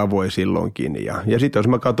kumminkin Savoi silloinkin. Ja sitten jos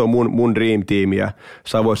mä katson mun Dream Teamia,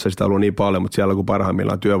 Savoissa sitä on ollut niin paljon, mutta siellä kun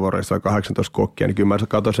parhaimmillaan työvuoroissa on 18 kokkia, niin kyllä mä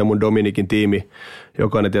katson sen mun Dominikin tiimi,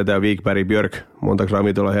 jokainen tietää Wikberg, Björk, montaksi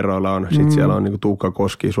ravintolaherroilla on. Sitten siellä on niin kuin Tuukka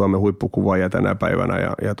Koski, Suomen huippukuvaaja tänä päivänä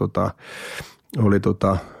oli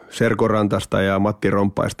Serko Rantasta ja Matti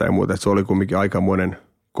Romppaista ja muuta. Se oli kumminkin aikamoinen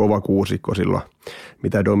kova kuusikko silloin,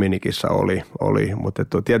 mitä Dominikissa oli. Mutta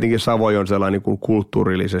tietenkin Savoi on sellainen niin kuin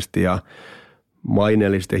kulttuurillisesti ja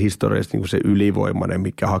maineellisesti ja historiallisesti niin kuin se ylivoimainen,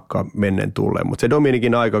 mikä hakkaa mennen tulleen. Mutta se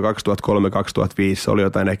Dominikin aika 2003-2005, se oli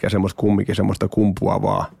jotain ehkä kumminkin semmoista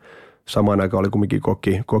kumpuavaa. Samaan aikaan oli kumminkin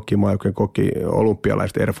kokki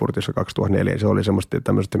olympialaiset Erfurtissa 2004. Se oli semmoista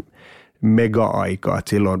tämmöistä mega-aikaa, että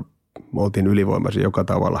silloin me oltiin ylivoimaisia joka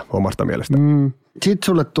tavalla omasta mielestä. Sitten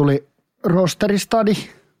sulle tuli rosteristadi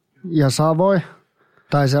ja Savoi,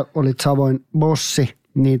 tai sä olit Savoin bossi,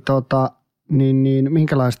 niin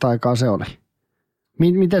minkälaista aikaa se oli?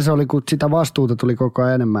 Miten se oli, kun sitä vastuuta tuli koko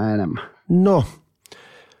ajan enemmän ja enemmän? No,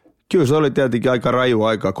 kyllä se oli tietenkin aika raju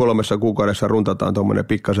aika. 3 kuukaudessa runtataan tuommoinen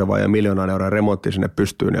pikkasen vajaa 1 000 000 € remontti sinne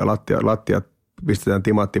pystyyn ja lattiat pistetään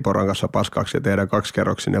timanttiporan kanssa paskaksi ja tehdään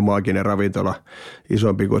 2-kerroksinen maaginen ravintola,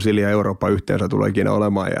 isompi kuin Silja Eurooppa yhteensä tulee ikinä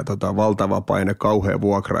olemaan ja valtava paine, kauhea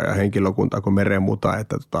vuokra ja henkilökunta kuin meren muta.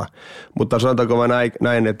 Mutta sanotaanko mä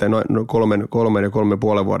näin, että noin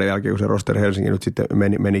 3,5 vuoden jälkeen, kun se roster Helsinki nyt sitten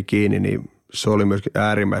meni kiinni, niin se oli myöskin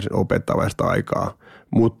äärimmäisen opettavaista aikaa.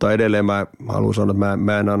 Mutta edelleen mä haluan sanoa, että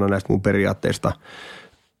mä en anna näistä mun periaatteista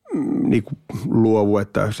niin luovu,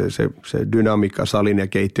 että se dynamiikka salin ja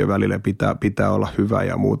keittiön välillä pitää olla hyvä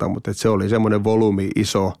ja muuta, mutta se oli semmoinen volyymi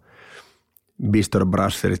iso Bistro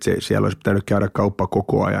Brasser, että siellä olisi pitänyt käydä kauppa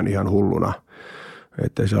koko ajan ihan hulluna.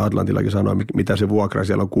 Että se Atlantillakin sanoi, mitä se vuokra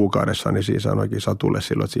siellä on kuukaudessa, niin siinä sanoikin Satulle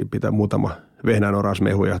silloin, että siinä pitää muutama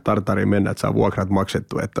vehnänorasmehu ja tartariin mennä, että saa vuokrat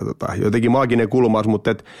maksettu. Että jotenkin maaginen kulmaus,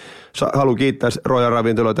 mutta haluan kiittää Royal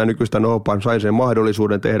Ravintoloita ja nykyistä Noopan. Sain sen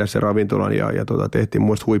mahdollisuuden tehdä sen ravintolan ja tehtiin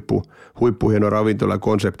muista huippuhieno ravintolan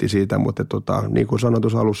konsepti siitä, mutta niin kuin sanoin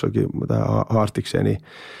tuossa alussakin tähän haastikseen, niin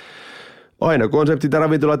aina konseptit ja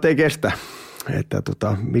ravintola ei kestä.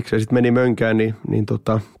 Että miksi se sitten meni mönkään, niin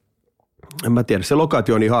en mä tiedä, se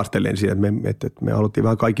lokaatio on niin haasteellinen siinä, että me haluttiin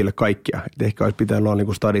vähän kaikille kaikkia. Että ehkä olisi pitänyt olla niin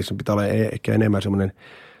kuin stadissa, pitää olla ehkä enemmän semmoinen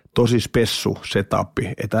tosi spessu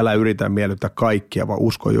setappi, että älä yritä miellyttää kaikkia, vaan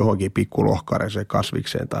usko johonkin pikkulohkareeseen,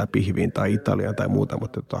 kasvikseen tai pihviin tai Italiaan tai muuta,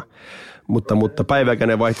 mutta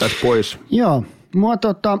päiväkäinen vaihtaisi pois. Joo,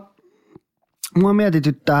 mua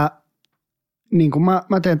mietityttää, niin kuin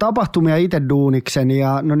mä teen tapahtumia itse duuniksen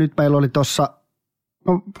ja no nyt meillä oli tuossa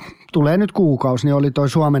no, tulee nyt kuukausi, niin oli toi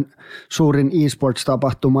Suomen suurin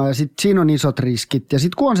e-sports-tapahtuma ja sitten siinä on isot riskit. Ja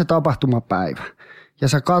sitten kun on se tapahtumapäivä ja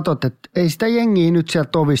sä katot, että ei sitä jengiä nyt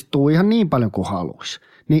sieltä ovistuu ihan niin paljon kuin haluaisi,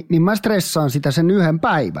 niin mä stressaan sitä sen yhden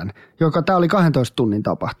päivän, joka tää oli 12 tunnin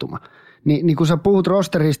tapahtuma. Niin kun sä puhut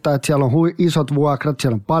rosterista, että siellä on isot vuokrat,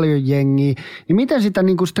 siellä on paljon jengiä, niin miten sitä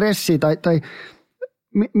niinku stressiä tai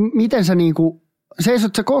miten sä niinku,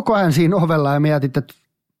 seisot sä koko ajan siinä ovella ja mietit, että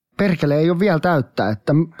perkele ei ole vielä täyttää,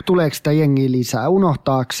 että tuleeko sitä jengiä lisää,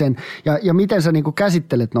 unohtaako sen ja miten sä niinku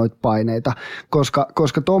käsittelet noita paineita,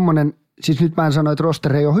 koska tommonen, siis nyt mä en sano, että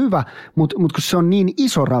roster ei ole hyvä, mutta kun se on niin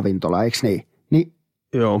iso ravintola, eikö niin?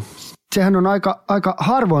 Joo. Sehän on aika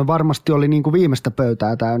harvoin varmasti oli niinku viimeistä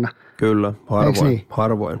pöytää täynnä. Kyllä,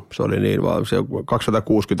 harvoin. Se oli niin, vaan se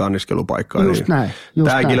 260 anniskelupaikkaa. Just niin näin.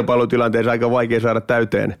 Tähän kilpailutilanteeseen aika vaikea saada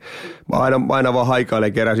täyteen. Mä aina vaan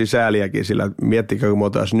haikailen keräsin sääliäkin, sillä miettikää kun me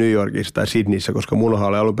oltaisiin New Yorkissa tai Sydneyssä, koska mulla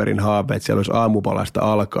oli alun perin haape, että siellä olisi aamupalasta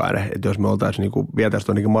alkaen. Että jos me oltaisiin niin vietäisiin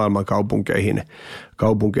tuonne maailman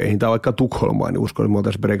kaupunkeihin tai vaikka Tukholmaan, niin uskon, että me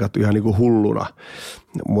oltaisiin breikattu ihan niin kuin hulluna.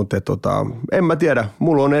 Mutta en mä tiedä.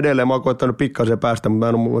 Mulla on edelleen, mä oon koittanut pikkasen päästä, mutta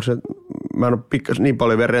mä en ole pikkasen niin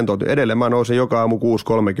paljon vielä rentoutunut. Edelleen mä nousen joka aamu 6.30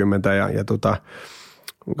 ja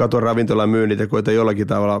katon ravintolan myynnit ja koitan jollakin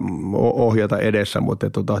tavalla ohjata edessä, mutta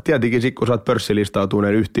tietenkin sit kun sä oot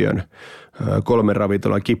pörssilistautuneen yhtiön 3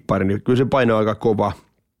 ravintolan kippari, niin kyllä se paino on aika kova.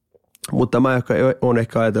 Mutta mä oon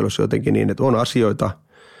ehkä ajatellut se jotenkin niin, että on asioita,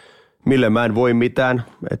 mille mä en voi mitään,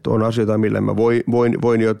 että on asioita, mille mä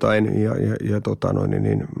voin jotain ja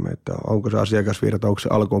että onko se asiakasvirta, onko se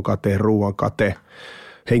alkon kate, ruoan kate,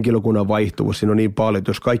 henkilökunnan vaihtuvuus, siinä on niin paljon, että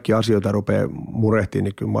jos kaikki asioita rupeaa murehtimaan,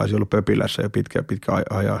 niin kyllä mä olisin ollut pöpilässä jo pitkä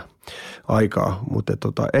aikaa, mutta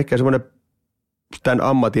ehkä semmoinen tämän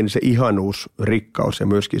ammatin se ihanuus, rikkaus ja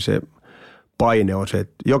myöskin se paine on se,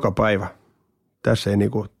 että joka päivä, tässä ei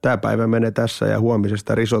niinku, tämä päivä menee tässä ja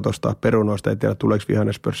huomisesta risotosta, perunoista, ei tiedä tuleeko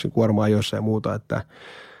vihannespörssin kuormaa jossain ja muuta, että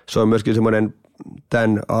se on myöskin semmoinen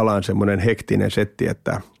tämän alan semmoinen hektinen setti,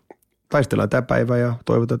 että taistellaan tämä päivä ja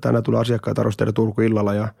toivotaan, että tänään tulee asiakkaita Roster Turku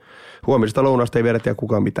illalla ja huomisesta lounasta ei vielä tiedä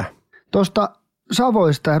kukaan mitään. Tuosta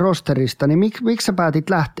Savoista ja Rosterista, niin miksi sä päätit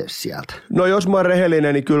lähteä sieltä? No jos mä oon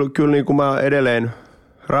rehellinen, niin kyllä niin kuin mä edelleen,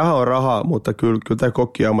 raha on rahaa, mutta kyllä tämä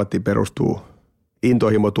kokki-ammatti perustuu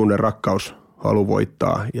intohimo, tunne, rakkaus, halu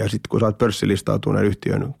voittaa. Ja sitten kun sä oot pörssilistautuneen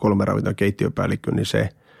yhtiön 3 ravintolan keittiöpäällikkö, niin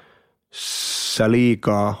sä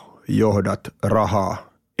liikaa johdat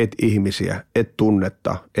rahaa, et ihmisiä, et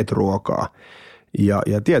tunnetta, et ruokaa.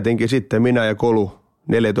 Ja tietenkin sitten minä ja Kolu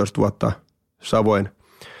 14 vuotta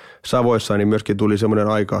Savoissa, niin myöskin tuli semmoinen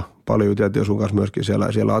aika, paljon juteltiin sun kanssa myöskin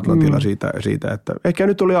siellä Atlantilla siitä, että ehkä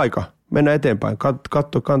nyt oli aika mennä eteenpäin,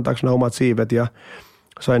 katso kantaako nämä omat siivet ja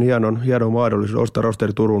sain hienon mahdollisuuden ostaa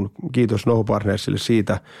Roster Turun, kiitos Noho Partnersille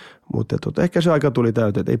siitä, mutta ehkä se aika tuli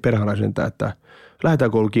täyteen, että ei perhana sentään, että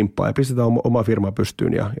lähdetään koulu kimppaan ja pistetään oma firma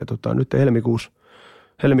pystyyn ja nyt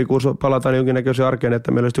helmikuussa palataan jonkinnäköiseen arkeen,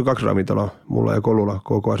 että meillä olisi 2 ravintolaa, mulla ja Kolulla,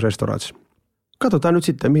 KKS Restaurants. Katsotaan nyt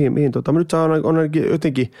sitten, mihin nyt saa on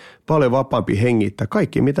jotenkin paljon vapaampi hengittää.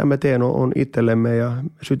 Kaikki, mitä me teen, on itsellemme ja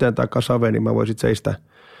sytän taikka save, niin mä voisin seistä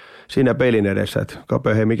siinä peilin edessä, että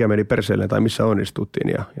kapea, hei, mikä meni perseelle tai missä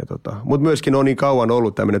onnistuttiin. Mutta myöskin on niin kauan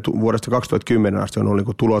ollut tämmöinen, vuodesta 2010 asti on ollut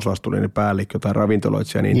niin tulosvastuullinen päällikkö tai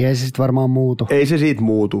ravintoloitsija. Niin ei se sitten varmaan muutu. Ei se siitä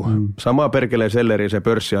muutu. Samaa perkeleen selleri se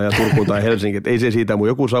pörssi ja Turkuun tai Helsinki, että ei se siitä muutu.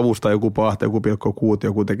 Joku savusta, joku pahta, joku pilkko kuut,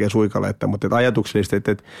 joku tekee suikaletta, mutta ajatuksellisesti,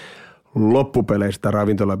 että loppupeleistä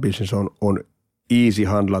ravintolabisnes on easy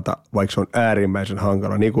handlata, vaikka se on äärimmäisen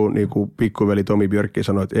hankala. Niin kuin pikkuveli Tomi Björkki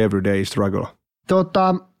sanoi, että everyday struggle.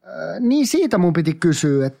 Niin siitä mun piti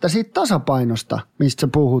kysyä, että siitä tasapainosta, mistä sä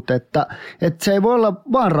puhut, että se ei voi olla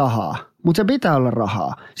vaan rahaa, mutta se pitää olla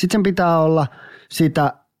rahaa. Sitten sen pitää olla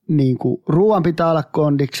sitä, niin kuin ruoan pitää olla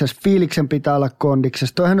kondiksessa, fiiliksen pitää olla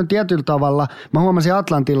kondiksessa. Toihan on tietyllä tavalla, mä huomasin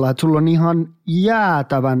Atlantilla, että sulla on ihan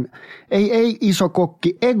jäätävän, ei iso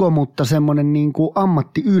kokki ego, mutta semmoinen niin kuin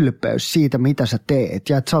ammattiylpeys siitä, mitä sä teet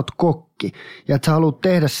ja että sä oot kokki ja että sä haluat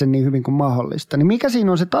tehdä sen niin hyvin kuin mahdollista. Niin mikä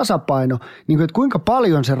siinä on se tasapaino, niin kuin, että kuinka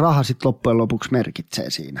paljon se raha sitten loppujen lopuksi merkitsee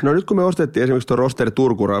siinä? No nyt kun me ostettiin esimerkiksi tuo Roster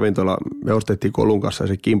Turku ravintola, me ostettiin Kolun kanssa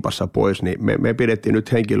se kimpassa pois, niin me pidettiin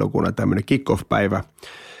nyt henkilökunnan tämmöinen kick-off-päivä.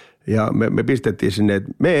 Ja me pistettiin sinne, että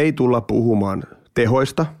me ei tulla puhumaan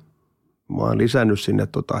tehoista. Mä oon lisännyt sinne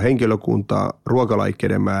henkilökuntaa,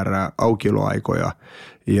 ruokalaikkeiden määrää, aukioloaikoja.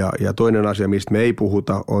 Ja toinen asia, mistä me ei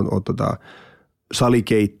puhuta, on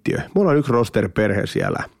salikeittiö. Mulla on yksi roster-perhe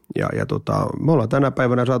siellä. Me ollaan tänä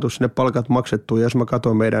päivänä saatu sinne palkat maksettua, ja jos mä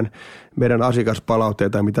katson meidän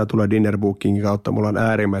asiakaspalautteita, mitä tulee Dinner Bookingin kautta, mulla on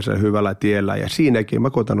äärimmäisen hyvällä tiellä, ja siinäkin mä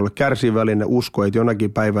koitan olla kärsivällinen, usko, että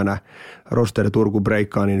jonakin päivänä Roster Turku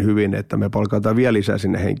breikkaa niin hyvin, että me palkataan vielä lisää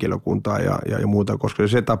sinne henkilökuntaa ja muuta, koska se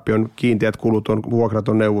setup on kiinteät kulut, vuokrat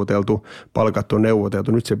on neuvoteltu, palkat on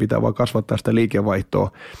neuvoteltu, nyt se pitää vaan kasvattaa sitä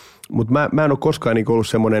liikevaihtoa, mutta mä en ole koskaan niin ollut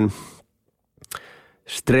semmoinen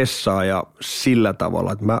stressaaja sillä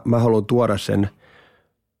tavalla, että mä haluan tuoda sen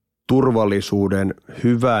turvallisuuden,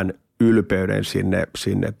 hyvän ylpeyden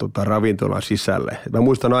sinne ravintolan sisälle. Mä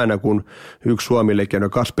muistan aina, kun yksi suomileikkiä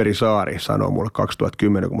Kasperi Saari sanoi mulle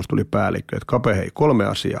 2010, kun musta tuli päällikkö, että Kape, hei, 3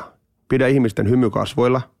 asiaa. Pidä ihmisten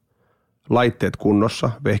hymykasvoilla, laitteet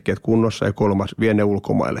kunnossa, vehkeet kunnossa ja 3, vie ne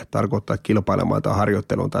ulkomaille. Tarkoittaa, että kilpailemaan tai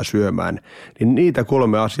harjoitteluun tai syömään. Niin niitä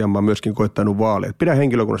 3 asiaa mä oon myöskin koittanut vaalia. Pidä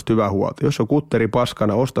henkilökunnasta hyvää huolta. Jos on kutteri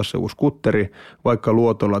paskana, osta se uusi kutteri, vaikka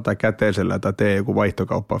luotolla tai käteisellä tai tee joku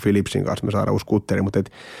vaihtokauppa Philipsin kanssa, me saadaan uusi kutteri. Mutta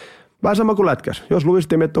vähän sama kuin lätkäs. Jos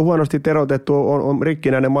luistimet on huonosti terotettu, on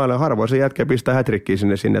rikkinäinen mailla, harvoin se jätkä pistää hätrikkiä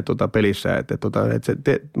sinne pelissä.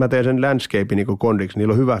 Mä teen sen landscapein niin kondiksi,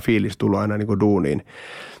 niillä on hyvä fiilis tulla aina niin duuniin.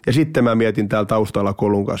 Ja sitten mä mietin täällä taustalla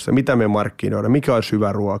Kolun kanssa, mitä me markkinoidaan, mikä olisi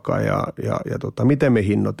hyvä ruoka ja miten me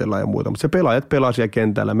hinnoitellaan ja muuta. Mutta se pelaajat pelaa siellä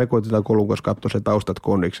kentällä. Me koitetaan Kolun kanssa katsoa se taustat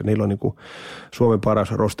kondiksi. Niillä on niin kuin Suomen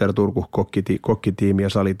paras Roster Turku kokkitiimi ja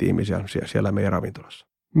salitiimi siellä meidän ravintolassa.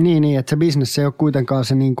 Niin, että se business ei ole kuitenkaan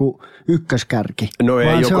se niinku ykköskärki, no ei,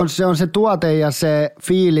 vaan se on se tuote ja se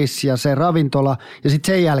fiilis ja se ravintola ja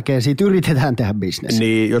sitten sen jälkeen siitä yritetään tehdä business.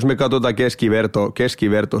 Niin, jos me katsotaan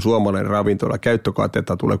keskiverto suomalainen ravintola,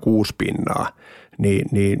 käyttökatetta tulee 6 pinnaa,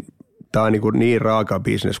 niin tämä on niin raaka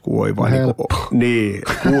business kuin voi vaan. Niin,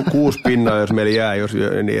 6 pinnaa, jos meillä jää, jos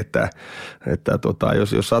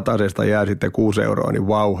 100 jää sitten 6 euroa, niin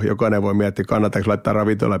vau, jokainen voi miettiä, kannattaako laittaa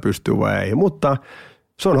ravintola pystyyn vai ei, mutta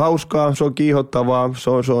se on hauskaa, se on kiihottavaa,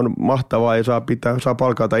 se on mahtavaa ja saa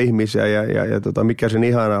palkata ihmisiä ja mikä sen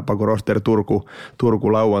ihanaa, kun Roster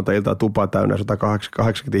Turku lauantai-ilta tupa täynnä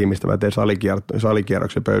 180 ihmistä, mä teen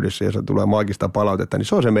salikierroksen pöydissä ja se tulee maagista palautetta, niin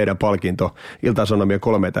se on se meidän palkinto. Ilta-Sanomien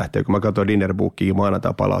 3 tähteä, kun mä katson Dinner Bookia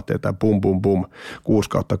maanantai palautteita, bum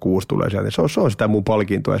 6/6 tulee sieltä, niin se on sitä mun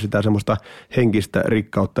palkintoa ja sitä semmoista henkistä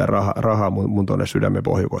rikkautta ja rahaa mun tuonne sydämen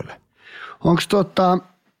pohjukoille. Onko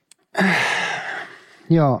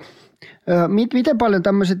Joo. Miten paljon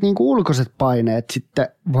tämmöiset niinku ulkoiset paineet sitten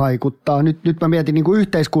vaikuttaa? Nyt mä mietin niinku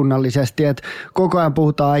yhteiskunnallisesti, että koko ajan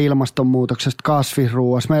puhutaan ilmastonmuutoksesta,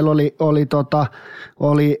 kasvisruuasta. Meillä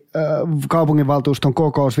oli kaupunginvaltuuston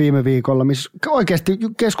kokous viime viikolla, missä oikeasti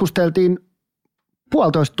keskusteltiin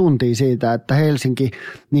 1,5 tuntia siitä, että Helsinki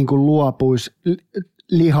niinku luopuisi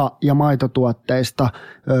liha- ja maitotuotteista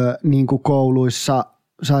niinku kouluissa,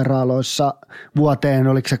 sairaaloissa vuoteen,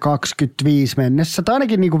 oliko se 25 mennessä, tai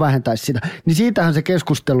ainakin niin kuin vähentäisi sitä, niin siitähän se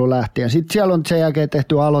keskustelu lähti. Ja sitten siellä on sen jälkeen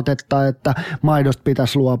tehty aloitetta, että maidosta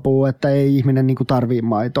pitäisi luopua, että ei ihminen niin kuin tarvitse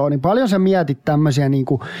maitoa. Niin paljon sä mietit tämmöisiä niin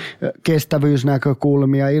kuin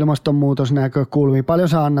kestävyysnäkökulmia, ilmastonmuutosnäkökulmia, paljon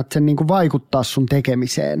sä annat sen niin kuin vaikuttaa sun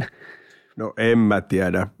tekemiseen? No en mä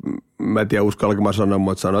tiedä. Mä en tiedä uskallanko mä sanoa,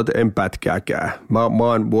 mutta sanoin, että en pätkääkään. Mä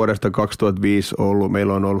oon vuodesta 2005 ollut,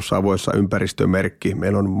 meillä on ollut Savoissa ympäristömerkki,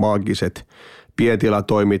 meillä on maagiset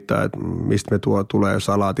pientilatoimittajat, mistä me tulee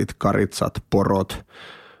salaatit, karitsat, porot.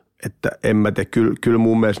 Että en mä tiedä, kyllä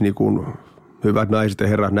mun mielestä niin kuin hyvät naiset ja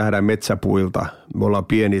herrat nähdään metsäpuilta. Me ollaan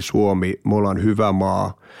pieni Suomi, me ollaan hyvä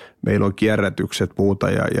maa, meillä on kierrätykset muuta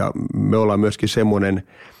ja me ollaan myöskin semmoinen,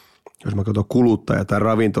 jos mä katson kuluttaja tai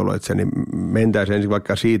ravintoloitse, niin mentäisiin ensin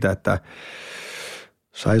vaikka siitä, että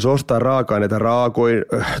saisi ostaa raaka-aineita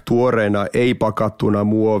tuoreena, ei pakattuna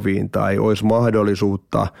muoviin tai olisi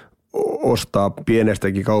mahdollisuutta ostaa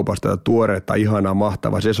pienestäkin kaupasta tuoretta, ihanaa,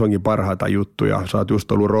 mahtavaa, sesongin parhaita juttuja. Sä oot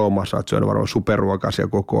just ollut Roomassa, oot syönyt varmaan superruokaisia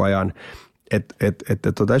koko ajan.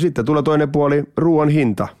 Ja sitten tulee toinen puoli, ruoan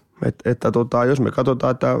hinta. Jos me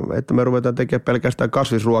katsotaan, että me ruvetaan tekemään pelkästään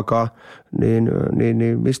kasvisruokaa,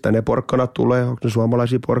 niin mistä ne porkkanat tulee? Onko ne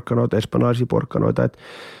suomalaisia porkkanoita, espanjalaisia porkkanoita?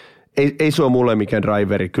 Ei se ole mulle mikään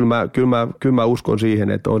driveri. Kyllä mä uskon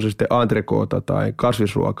siihen, että on se sitten entrecoota tai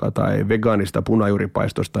kasvisruokaa tai vegaanista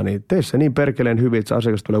punajuuripaistosta, niin tee se niin perkeleen hyvin, että se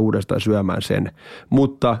asiakas tulee uudestaan syömään sen.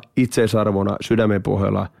 Mutta itseisarvona sydämen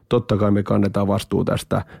pohjalla totta kai me kannetaan vastuu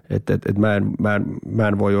tästä, että mä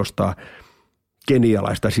en voi ostaa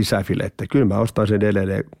kenialaista sisäfilettä. Kyllä mä ostan sen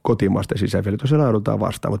edelleen kotimaista sisäfilettä, se laadutaan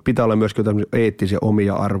vastaan, mutta pitää olla myöskin jotain eettisiä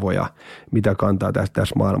omia arvoja, mitä kantaa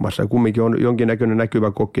tässä maailmassa. Ja kumminkin on jonkinnäköinen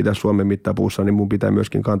näkyvä kokki tässä Suomen mittapuussa, niin mun pitää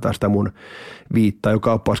myöskin kantaa sitä mun viittaa jo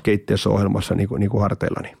kauppauskeittiössä ohjelmassa niin kuin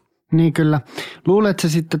harteillani. Niin kyllä. Luuletko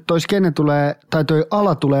sitten toi skene tulee, tai toi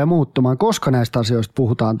ala tulee muuttumaan, koska näistä asioista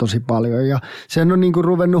puhutaan tosi paljon. Ja sen on niin kuin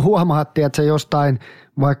ruvennut huomaa, että se jostain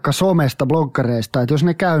vaikka somesta, bloggareista, että jos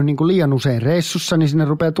ne käy niin kuin liian usein reissussa, niin sinne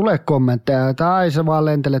rupeaa tulee kommentteja, että ai sä vaan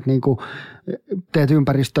lentelet niin kuin teet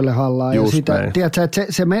ympäristölle hallaa. Just ja sitä, näin. tiedätkö, että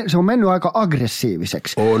se on mennyt aika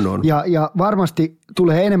aggressiiviseksi. On. Ja varmasti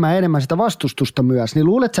tulee enemmän sitä vastustusta myös. Niin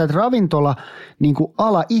luuletko sä, että ravintola niin kuin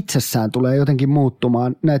ala itsessään tulee jotenkin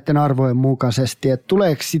muuttumaan näiden arvojen mukaisesti? Että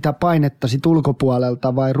tuleeko sitä painetta sit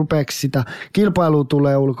ulkopuolelta vai rupeeko sitä kilpailua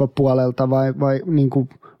tulee ulkopuolelta vai niin kuin,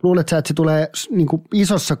 luuletko sä, että se tulee niin kuin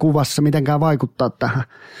isossa kuvassa mitenkään vaikuttaa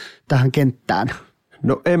tähän kenttään?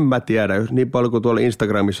 No en mä tiedä, jos niin paljon kuin tuolla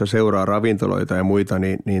Instagramissa seuraa ravintoloita ja muita,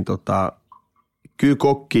 niin kyllä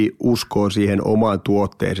kokki uskoo siihen omaan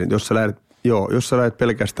tuotteeseen. Jos sä lähdet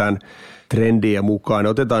pelkästään trendiä mukaan,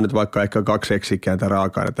 niin otetaan nyt vaikka ehkä 2 seksikkääntä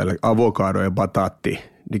raaka-aineita, avokado ja bataatti,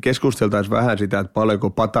 niin keskusteltaisiin vähän sitä, että paljonko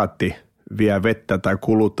bataatti vie vettä tai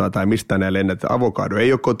kuluttaa tai mistä ne lennetään. Avokado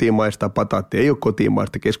ei ole kotimaista, bataatti ei ole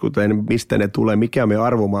kotimaista, keskustellaan mistä ne tulee, mikä me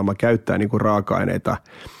arvomaailma käyttää niin kuin raaka-aineita.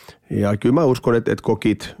 Ja kyllä mä uskon, että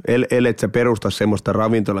kokit, ellet sä perusta semmoista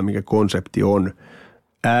ravintolaa, mikä konsepti on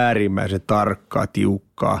äärimmäisen tarkkaa,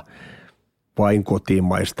 tiukkaa, vain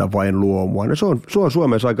kotimaista, vain luomua. No se on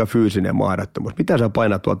Suomessa aika fyysinen mahdottomuus. Mitä sä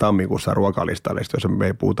painat tuolla tammikuussa ruokalistalle, jos me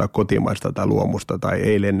ei puhuta kotimaista tai luomusta tai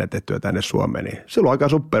ei lennätettyä tänne Suomeen, niin se on aika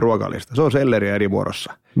suppea ruokalista. Se on selleriä eri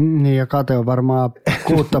muodossa. Niin ja kate on varmaan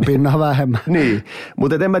 6 pinnaa vähemmän. Niin,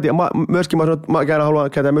 mutta en mä tiedä. Mä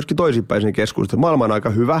haluan käydä myöskin toisinpäin sen keskustelun. Maailma on aika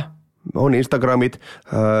hyvä. On Instagramit,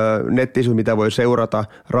 nettisivut, mitä voi seurata,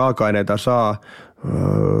 raaka-aineita saa,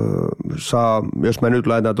 jos mä nyt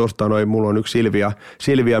laitan tuosta mulla on yksi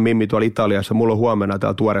Silvia Mimmi tuolla Italiassa, mulla on huomenna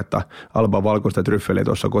täällä tuoretta Alban valkoista tryffeliä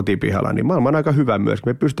tuossa kotipihalla, niin maailma on aika hyvä myös.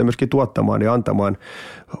 Me pystymme myöskin tuottamaan ja antamaan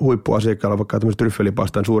huippuasiakkailla vaikka tämmöisen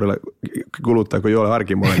tryffelipastan suurelle kuluttajalle, kun Joel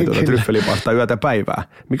Harkimolle, niin tryffelipastaa yötä päivää,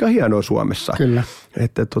 mikä on hienoa Suomessa. Kyllä.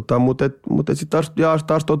 Mutta sitten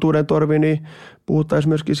taas totuuden torvi, niin puhuttaisiin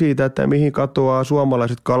myöskin siitä, että mihin katoaa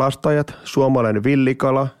suomalaiset kalastajat, suomalainen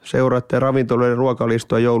villikala, seuraatte ravintoloiden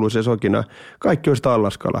ruokalistoa joulusesokina, kaikki on sitä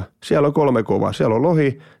allaskala. Siellä on 3 kovaa, siellä on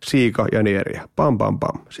lohi, siika ja nieriä, pam.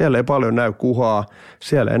 Siellä ei paljon näy kuhaa,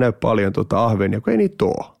 siellä ei näy paljon ahvenia, kun ei niitä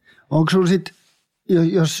ole. Onko sulla sitten,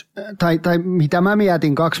 tai mitä mä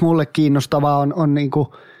mietin, 2 mulle kiinnostavaa on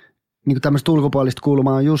niinku tämmöistä ulkopuolista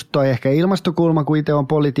kulmaa, on just toi ehkä ilmastokulma, kun itse on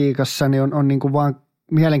politiikassa, niin on niinku vaan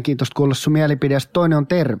mielenkiintoista kuulla sun mielipide, ja toinen on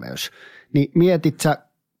terveys. Niin mietit sä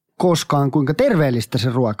koskaan, kuinka terveellistä se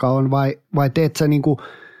ruoka on, vai teet sä niinku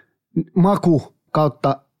maku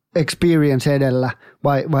kautta experience edellä,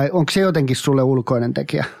 vai onko se jotenkin sulle ulkoinen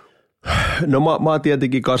tekijä? No mä oon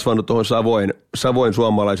tietenkin kasvanut tuohon Savoin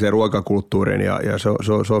suomalaiseen ruokakulttuuriin ja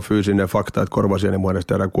se on fyysinen fakta, että korvasienen muodosta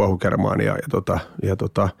tehdään kuohukermaan ja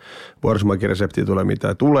vuorosmakireseptiä tulee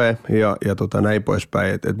mitä tulee ja näin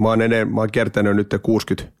poispäin. Mä oon kertänyt nyt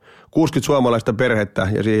 60 suomalaista perhettä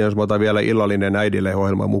ja siihen jos mä otan vielä illallinen äidille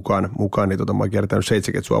ohjelma mukaan niin mä oon kertänyt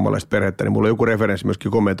 70 suomalaista perhettä, niin mulla on joku referenssi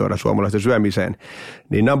myöskin kommentoida suomalaisten syömiseen.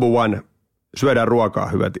 Niin number one, syödään ruokaa,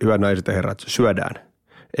 hyvät naiset ja herrat, syödään.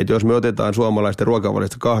 Että jos me otetaan suomalaisten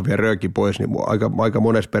ruokavaliosta kahvia ja rööki pois, niin aika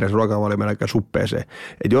monessa perheessä ruokavalio menee aika suppeeseen.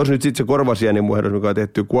 Että jos nyt sitten se korvasieni muodossa, mikä on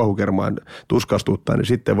tehty kuohukermaan tuskastuttaa, niin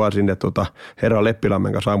sitten vaan sinne herran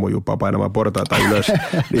Leppilammen kanssa aamujupaa painamaan portaita ylös,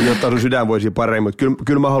 niin jotta sun sydän voisi paremmin. Mutta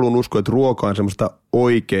kyllä mä haluan uskoa, että ruoka on semmoista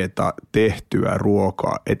oikeaa tehtyä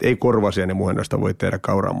ruokaa. Että ei korvasieni muodosta voi tehdä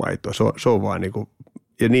kauramaitoa. Se on vaan niinku,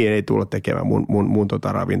 ja niin ei tulla tekemään mun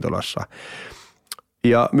ravintolassa.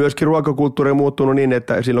 Ja myöskin ruokakulttuuri on muuttunut niin,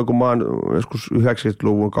 että silloin kun mä oon joskus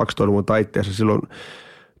 90-luvun, 2000-luvun taitteessa, silloin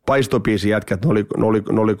paistopiisijätkät,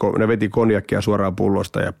 ne veti konjakkia suoraan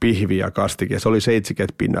pullosta ja pihviä ja kastike. Se oli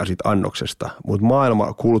 70 pinnaa siitä annoksesta. Mutta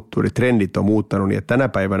maailmakulttuuri, trendit on muuttanut niin, että tänä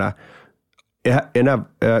päivänä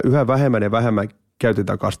yhä vähemmän ja vähemmän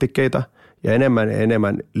käytetään kastikkeita ja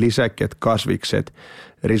enemmän lisäkkeet, kasvikset,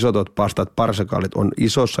 risotot, pastat, parsakaalit on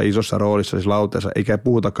isossa roolissa siis lauteessa, eikä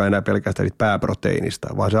puhutakaan enää pelkästään pääproteiinista,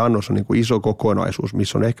 vaan se annos on niin kuin iso kokonaisuus,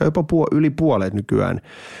 missä on ehkä jopa yli puolet nykyään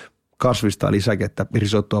kasvista, lisäkettä,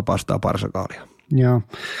 risottoa, pastaa, parsakaalia. Joo.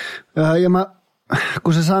 Ja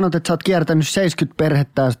kun sä sanot, että sä oot kiertänyt 70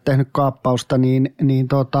 perhettä ja tehnyt kaappausta, niin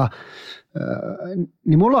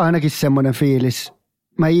mulla on ainakin semmoinen fiilis.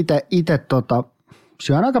 Mä itse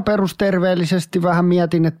syön aika perusterveellisesti, vähän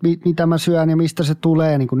mietin, että mitä mä syön ja mistä se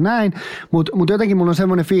tulee, niin kuin näin. Mutta jotenkin mulla on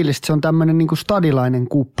semmoinen fiilis, että se on tämmöinen niin kuin stadilainen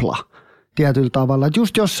kupla tietyllä tavalla. Et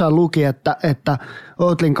just jossain luki, että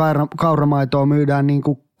Oatlin kauramaitoa myydään niin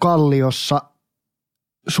kuin Kalliossa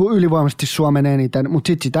ylivoimaisesti Suomen eniten, mutta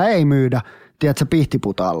sitten sitä ei myydä, tiedätkö,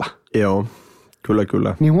 Pihtiputaalla. Joo,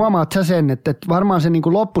 kyllä. Niin huomaat sä sen, että varmaan se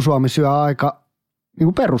niinku loppusuomi syö aika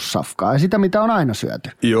niinku perussafkaa ja sitä, mitä on aina syöty.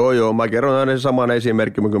 Joo, mä kerron aina sen saman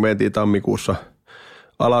esimerkin, kun mentiin tammikuussa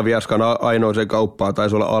Alaviaskan ainoaseen kauppaan,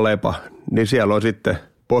 taisi olla Alepa, niin siellä on sitten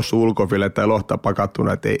possu ulkofilettä ja lohta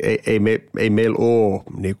pakattuna, että ei meillä ole,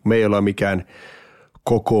 niin me ei ole mikään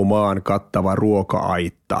koko maan kattava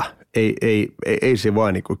ruoka-aitta. Ei se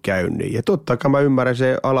vaan niin kuin käy niin. Ja totta kai mä ymmärrän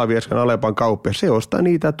se Alaviaskan Alepan kauppa, se ostaa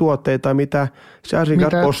niitä tuotteita, mitä se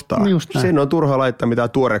asiakas ostaa. Sen on turha laittaa mitään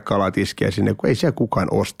tuorekalatiskiä sinne, kun ei siellä kukaan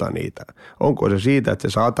osta niitä. Onko se siitä, että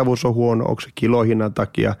se saatavuus on huono, onko se kilohinnan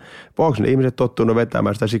takia, vai onko ne ihmiset tottunut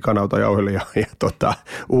vetämään sitä sikanautajauhelle ja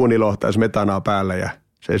uunilohtaisi metanaa päälle ja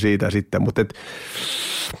se siitä sitten. Mutta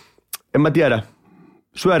en mä tiedä.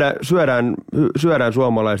 Syödään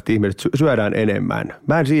suomalaiset ihmiset, syödään enemmän.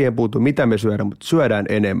 Mä en siihen puutu, mitä me syödään, mutta syödään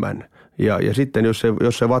enemmän. Ja sitten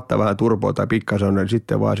jos se vatta vähän turpoa tai pikkasen on, niin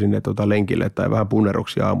sitten vaan sinne lenkille tai vähän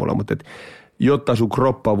punneruksia aamulla. Mutta jotta sun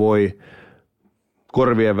kroppa voi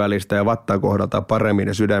korvien välistä ja vattan kohdalta paremmin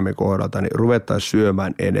ja sydämen kohdalta, niin ruvettaisiin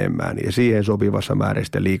syömään enemmän. Ja siihen sopivassa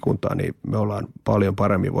määristä liikuntaa, niin me ollaan paljon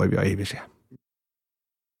paremmin voivia ihmisiä.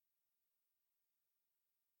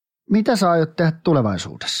 Mitä sä aiot tehdä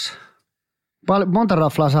tulevaisuudessa? Monta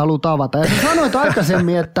raflaa sä haluat avata. Ja sä sanoit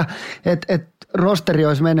aikaisemmin, että rosteri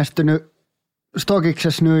olisi menestynyt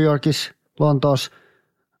Stokiksessa, New Yorkissa, Lontoossa.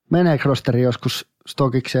 Meneekö rosteri joskus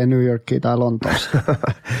Stokikseen, New Yorkiin tai Lontoossa?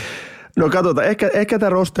 No katsotaan, ehkä tämä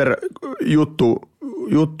roster-juttu,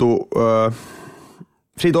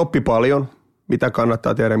 siitä oppi paljon. Mitä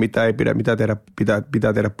kannattaa tehdä, mitä ei pidä, mitä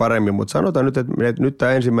pitää tehdä paremmin, mutta sanotaan nyt, että nyt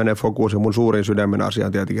tämä ensimmäinen fokus ja mun suurin sydämen asia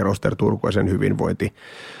on tietenkin Roster Turku ja sen hyvinvointi.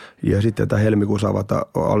 Ja sitten tämä helmikuussa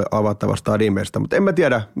avattava stadimesta, mutta en mä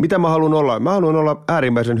tiedä, mitä mä haluan olla. Mä haluan olla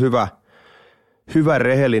äärimmäisen hyvä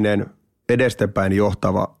rehellinen, edestäpäin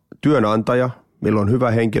johtava työnantaja, milloin on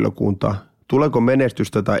hyvä henkilökunta, tuleeko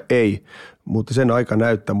menestystä tai ei, mutta sen aika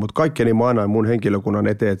näyttää, mutta kaikkeni mä annan mun henkilökunnan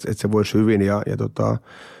eteen, että se voisi hyvin ja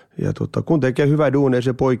kun tekee hyvä duuni,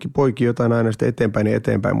 se poikii jotain aina sitten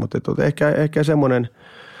eteenpäin, mutta ehkä semmoinen,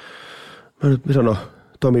 mä nyt sanon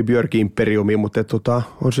Tomi Björk-imperiumi, mutta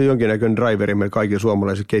on se jonkinnäköinen driveri meillä kaikilla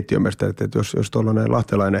suomalaisilla keittiömestarit, että jos tuollainen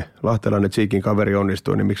lahtelainen Tsiikin kaveri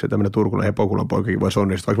onnistuu, niin miksi tämmöinen turkulainen Hepokulan poikakin voisi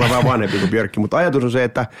onnistua, vaikka vähän vanhempi kuin Björkki, mutta ajatus on se,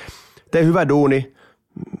 että tee hyvä duuni,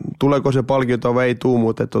 tuleeko se palkinto vai ei tuu,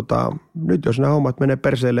 mutta nyt jos nämä hommat menee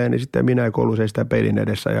perseelleen, niin sitten minä ja Koulu seistää peilin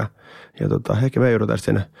edessä ja ehkä me joudutaan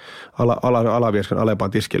sen Alaviaskan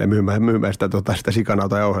Alepan tiskille myymään sitä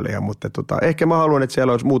sikanauta jauhelia, mutta ehkä mä haluan, että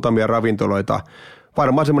siellä olisi muutamia ravintoloita.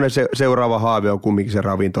 Varmaan semmoinen seuraava haave on kumminkin se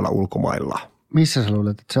ravintola ulkomailla. Missä sä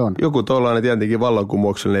luulet, että se on? Joku tuollainen tietenkin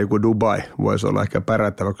vallankumouksellinen, joku Dubai voisi olla ehkä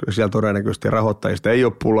pärättävä, koska siellä todennäköisesti rahoittajista ei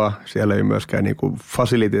ole pulaa. Siellä ei myöskään niinku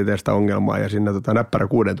fasiliteeteista ongelmaa ja sinne näppärä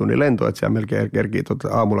 6 tunnin lento, että siellä melkein kerkii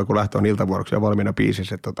aamulla, kun lähtö on iltavuoroksi ja valmiina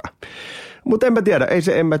biisissä. Mutta en mä tiedä,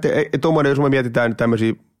 jos me mietitään nyt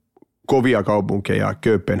tämmöisiä kovia kaupunkeja,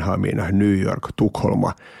 Kööpenhamina, New York,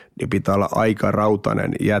 Tukholma, niin pitää olla aika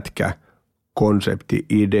rautainen jätkä, konsepti,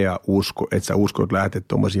 idea, usko, että sä uskot lähteä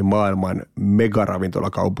tuommoisiin maailman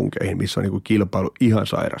megaravintolakaupunkeihin, missä on niinku kilpailu ihan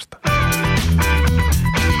sairasta.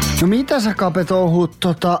 No mitä sä Kape touhuut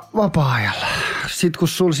vapaa-ajalla? Sitten kun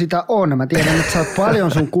sulla sitä on, mä tiedän, että sä oot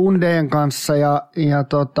paljon sun kundeen kanssa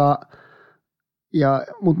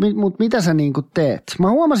Mutta mitä sä niinku teet? Mä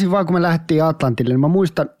huomasin vaan, kun me lähdettiin Atlantille, niin mä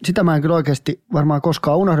muistan, sitä mä en kyllä oikeasti varmaan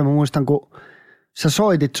koskaan unohda, mä muistan, kun sä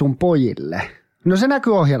soitit sun pojille. No se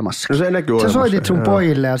näkyy ohjelmassa. No se näkyy ohjelmassa. Sä soitit sun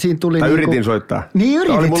pojille ja siinä tuli yritin soittaa. Niin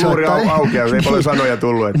yritit soittaa. Oli mun luuri auki ja ei paljon sanoja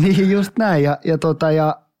tullut. Että. Niin just näin ja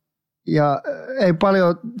ei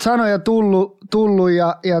paljon sanoja tullut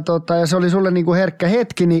ja se oli sulle niinku herkkä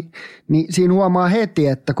hetki, niin siinä huomaa heti,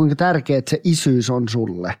 että kuinka tärkeä se isyys on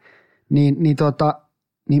sulle. Niin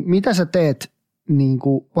mitä sä teet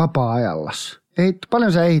niinku vapaa-ajallasi?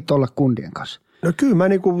 Paljon sä ehdit olla kundien kanssa? No kyllä mä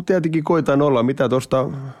niinku tietenkin koitan olla, mitä tuosta,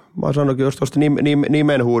 mä sanoinkin, jos tuosta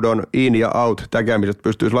nimenhuudon in ja out täkämisestä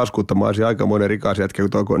pystyisi laskuttamaan, se aikamoinen rikas jätkä,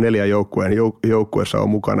 kun tuo 4 joukkueessa on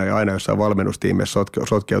mukana ja aina jossain valmennustiimessä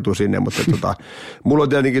sotkeutuu sinne, mutta mulla on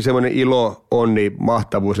tietenkin semmoinen ilo, onni,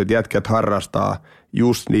 mahtavuus, että jätkät harrastaa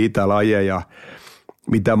just niitä lajeja,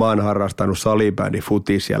 mitä mä oon harrastanut, salibändi,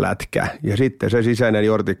 futis ja lätkä. Ja sitten se sisäinen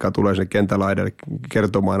jortikka tulee sinne kentälaidalle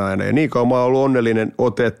kertomaan aina. Ja niin kauan mä oon ollut onnellinen,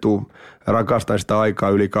 otettu, rakastan sitä aikaa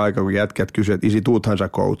yli aikaa, kun jätkät kysyvät, että isi, tuuthan sä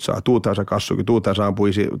koutsaa, tuuthan sä kassukin, tuuthan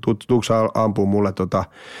sä ampuu mulle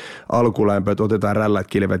alkulämpöä, että otetaan rällät,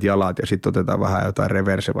 kilvet, jalat ja sitten otetaan vähän jotain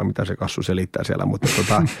reverse, vai mitä se kassu selittää siellä. Mutta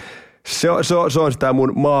Se on sitä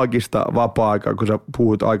mun maagista vapaa-aikaa, kun sä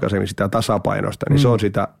puhut aikaisemmin sitä tasapainosta, niin se on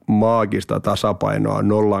sitä maagista tasapainoa,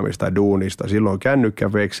 nollaamista duunista. Silloin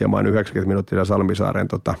kännykkä veksi ja mä oon 90 minuuttia Salmisaaren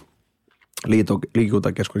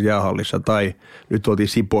liikuntakeskus jäähallissa tai nyt oltiin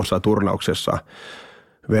Sipossa turnauksessa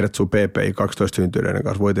Vertsu PPI 12 syntyneiden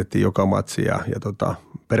kanssa voitettiin joka matsi ja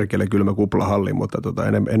perkele kylmä kuplahalli, mutta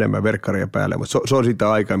enemmän verkkaria päälle. Mutta se on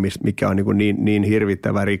sitä aikaa, mikä on niin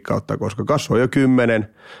hirvittävää rikkautta, koska kasvu on jo 10,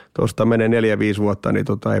 tuosta menee 4-5 vuotta, niin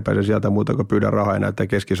ei pääse sieltä muuta kuin pyydä rahaa ja näyttää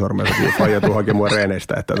keskisormelta, kun faija tuu hakemaan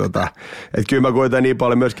reeneistä. Että kyllä mä koitan niin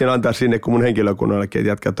paljon myöskin antaa sinne kuin mun henkilökunnallekin,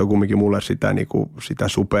 että jätkät on kumminkin mulle sitä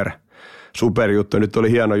superjuttu. Nyt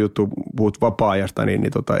oli hieno juttu, puhut vapaa-ajasta, niin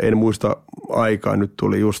en muista aikaa. Nyt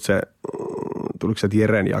tuli just se, tuliko se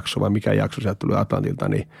Jeren jakso vai mikä jakso sieltä tuli Atlantilta,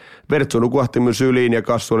 niin Vertsu nukahti mun syliin ja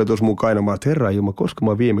Kassu oli tuossa mun kainomaan, että herra jumma, koska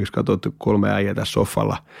mä viimeksi katsottu 3 äijää tässä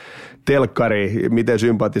soffalla. Telkkari, miten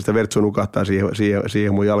sympaattista Vertsu nukahtaa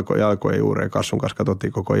siihen mun jalkojen juureen. Kassun kanssa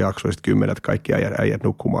katsottiin koko jakso, ja sitten 10 kaikki äijät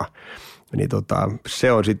nukkumaan. Niin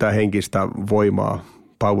se on sitä henkistä voimaa,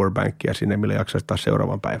 powerbankia sinne, millä jaksaisi taas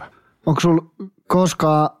seuraavan päivän. Onko sulla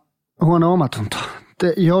koskaan huono omatunto?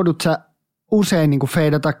 Joudut sä usein niin kuin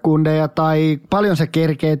feidata kundeja tai paljon sä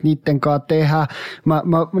kerkeet niiden kanssa tehdä? Mä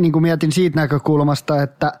niin kuin mietin siitä näkökulmasta,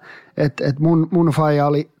 että mun faija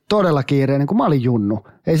oli todella kiireinen, kun mä olin junnu.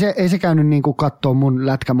 Ei se käynyt niin kuin katsoa mun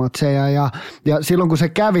lätkämatseja ja silloin kun se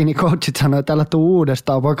kävi, niin coachit sanoi, että älä tuu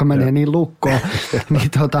uudestaan, poika menee niin lukkoon.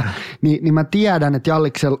 niin mä tiedän, että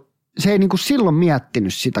Jalliksella se ei niinku silloin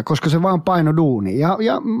miettinyt sitä, koska se vaan paino duuni. Ja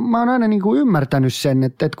mä oon aina niinku ymmärtänyt sen,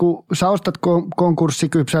 että kun sä ostat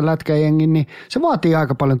konkurssikypsän lätkäjengin, niin se vaatii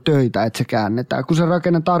aika paljon töitä, että se käännetään. Kun sä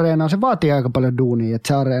rakennat areenaa, se vaatii aika paljon duunia, että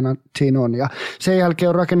se areena siinä on. Ja sen jälkeen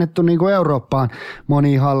on rakennettu niinku Eurooppaan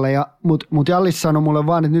monia halleja, mutta Jallis sanoi mulle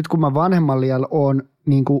vaan, että nyt kun mä vanhemman liian oon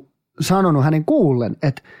niinku sanonut hänen kuullen,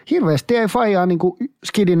 että hirveästi ei faijaa niinku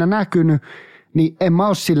skidinä näkynyt, niin en mä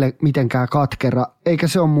ole sille mitenkään katkera, eikä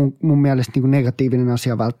se ole mun mielestä niin kuin negatiivinen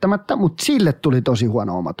asia välttämättä, mutta sille tuli tosi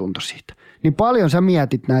huono omatunto siitä. Niin paljon sä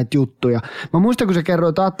mietit näitä juttuja. Mä muistan, kun sä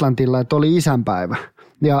kerroit Atlantilla, että oli isänpäivä,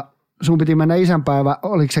 ja sun piti mennä isänpäivä,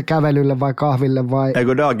 oliko se kävelylle vai kahville vai?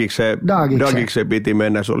 Eikö Dagikseen piti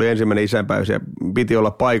mennä, se oli ensimmäinen isänpäivä, se piti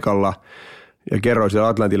olla paikalla, ja kerroin siellä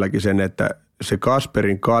Atlantillakin sen, että se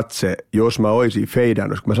Kasperin katse, jos mä oisin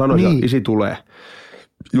feidannut, kun mä sanoin, että isi tulee,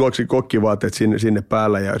 juoksi kokkivaatteet sinne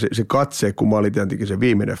päällä ja se katse, kun mä olin tietenkin se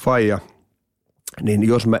viimeinen faija, niin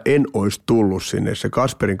jos mä en olisi tullut sinne, se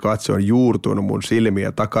Kasperin katse on juurtunut mun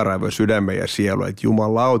silmiä, takaraivoja, sydämen ja sielu, että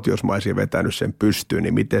jumalauti, jos mä olisin vetänyt sen pystyyn,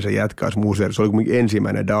 niin miten se jatkaisi museoon. Se oli kuitenkin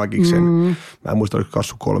ensimmäinen Dagiksen, mä en muista, oliko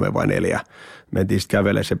Kassu 3 vai 4. Mentiin sitten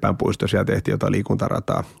kävelemään Sepänpuistossa ja tehtiin jotain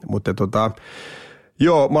liikuntarataa, mutta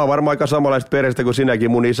joo, mä oon varmaan aika samanlaista perheestä kuin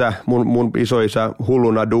sinäkin, mun isoisä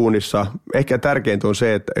hulluna duunissa. Ehkä tärkeintä on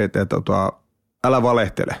se, että älä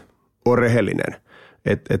valehtele, on rehellinen.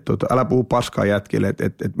 Älä puhu paskaa jätkille,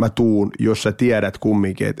 että mä tuun, jos sä tiedät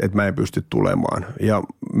kumminkin, että mä en pysty tulemaan. Ja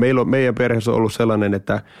meidän perheessä on ollut sellainen,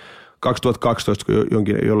 että 2012, kun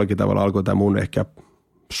jollakin tavalla alkoi tämä mun ehkä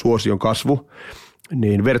suosion kasvu,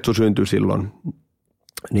 niin Vertsu syntyi silloin.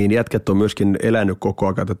 Niin jätkät on myöskin elänyt koko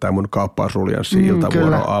ajan tätä mun kaappausruljanssi,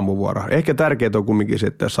 iltavuoro, aamuvuoro. Ehkä tärkeintä on kumminkin se,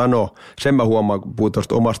 että sen mä huomaan, kun puhut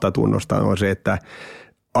tuosta omasta tunnosta, on se, että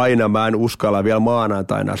aina mä en uskalla vielä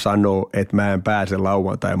maanantaina sanoa, että mä en pääse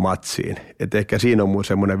lauantai matsiin. Että ehkä siinä on mun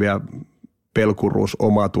semmoinen vielä pelkuruus,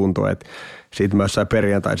 omatunto, että sit mä jossain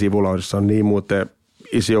perjantai-sivulausissa on niin muuten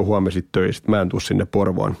isi on huomisit töistä, mä en tuu sinne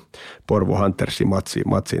Porvo Huntersin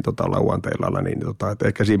matsiin lauantailalla, niin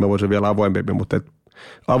ehkä siinä mä voisin vielä avoimempi, mutta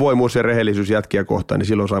avoimuus ja rehellisyys jätkiä kohtaan, niin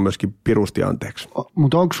silloin saa myöskin pirusti anteeksi.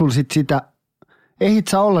 Mutta onko sulla sitten sitä, ehdit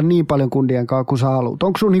sä olla niin paljon kundien kanssa kuin sä haluat?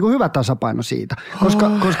 Onko sulla niinku hyvä tasapaino siitä?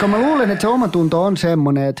 Koska mä luulen, että se omatunto on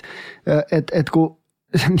semmoinen, että kun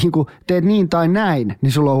niinku teet niin tai näin,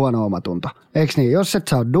 niin sulla on huono omatunto. Eikö niin? Jos et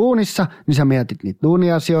sä ole duunissa, niin sä mietit niitä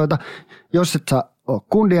duuniasioita. Jos et sä ole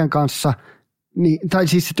kundien kanssa, niin, tai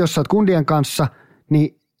siis että jos sä oot kundien kanssa,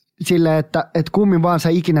 niin silleen, että kummin vaan sä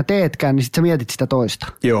ikinä teetkään, niin sit sä mietit sitä toista.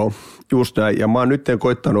 Joo, just näin. Ja mä oon nyt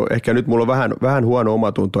koittanut, ehkä nyt mulla on vähän huono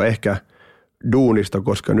omatunto ehkä duunista,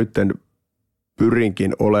 koska nyt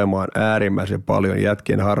pyrinkin olemaan äärimmäisen paljon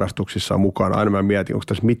jätkien harrastuksissa mukaan. Aina mä mietin, onko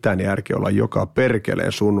tässä mitään järkeä olla joka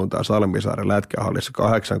perkeleen sunnuntai Salmisaaren lätkähallissa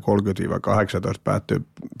 8.30-18 päättyy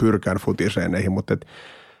Pyrkään futiseeneihin, mutta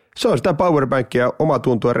Se on sitä powerbankia, omaa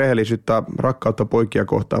tuntua, rehellisyyttä, rakkautta poikia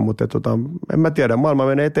kohtaan, mutta en mä tiedä, maailma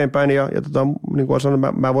menee eteenpäin ja niin kuin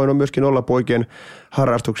sanoin, mä voin myöskin olla poikien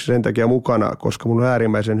harrastuksissa sen takia mukana, koska mun on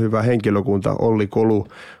äärimmäisen hyvä henkilökunta, Olli, Kolu,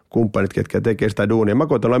 kumppanit, ketkä tekee sitä duunia. Mä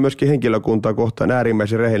koitan olla myöskin henkilökuntaa kohtaan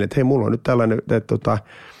äärimmäisen rehellinen, että hei, mulla on nyt tällainen,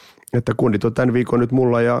 että kundit on tämän viikon nyt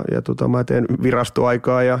mulla ja mä teen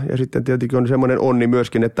virastoaikaa ja sitten tietenkin on semmoinen onni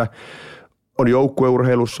myöskin, että on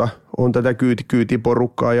joukkueurheilussa, on tätä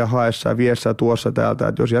kyytiporukkaa ja haessa ja viessä tuossa täältä,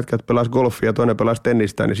 että jos jätkät pelas golfia ja toinen pelas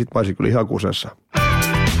tennistä, niin sit mä olisin kyllä ihan kusessa.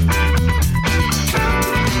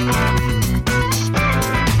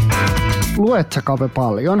 Luet sä, Kape,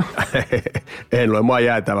 paljon? En lue, mä oon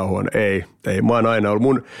jäätävä huono. Ei, mä oon aina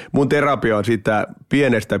ollut. Mun terapia on sitä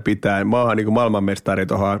pienestä pitäen. Mä oon niin kuin maailmanmestari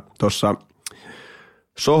tuossa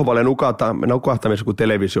sohvalle nukahtamissa, kun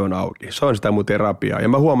televisio on auki. Se on sitä mun terapiaa. Ja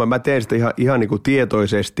mä huomaan, mä teen sitä ihan niin kuin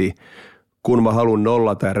tietoisesti, kun mä haluan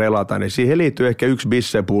nollata ja relata. Niin siihen liittyy ehkä 1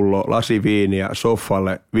 bissepullo, lasi viiniä,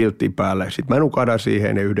 soffalle, viltti päälle. Sitten mä nukahdan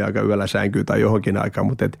siihen ja yhden aikaa yöllä sänkyyn tai johonkin aikaan,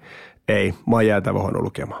 mutta ei, mä oon jäätävä huono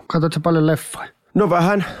lukemaan. Katsotko sä paljon leffoja? No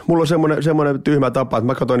vähän. Mulla on semmoinen tyhmä tapa, että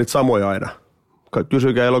mä katson niitä samoja aina.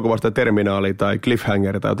 Kysykää elokuvasta Terminaali tai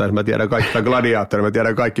Cliffhanger tai jotain, mä tiedän kaikki, tai Gladiator, mä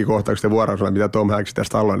tiedän kaikki kohtaukset ja vuorosuunnat, mitä Tom Hanks tästä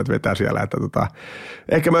Stallonet vetää siellä. Että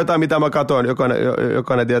ehkä mä jotain, mitä mä katsoin,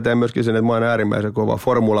 jokainen tietää myöskin sen, että mä oon äärimmäisen kova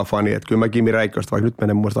formulafani, että kyllä mä Kimi Räikköstä, vaikka nyt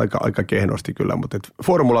menen mun mielestä aika kehnosti kyllä, mutta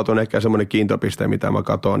formulat on ehkä semmoinen kiintopiste, mitä mä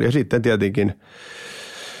katson. Ja sitten tietenkin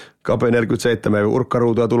Kape 47,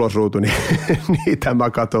 urkkaruutu ja tulosruutu, niin niitä mä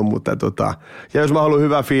katon, mutta ja jos mä haluan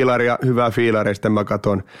hyvää fiilaria, sitten mä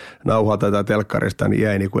katon nauhaa tätä telkkarista, niin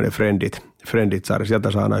jäi niin kuin ne Friendit-sarja.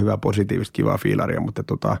 Sieltä saa aina hyvää positiivista, kivaa fiilaria, mutta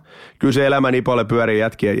kyllä se elämä niin paljon pyörii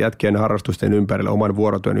jätkien harrastusten ympärille, oman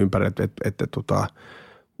vuorotyön ympärille, että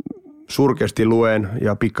surkeasti luen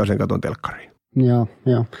ja pikkasen katon telkkariin.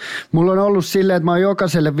 Joo. Mulla on ollut silleen, että mä oon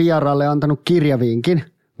jokaiselle vieraalle antanut kirjavinkin.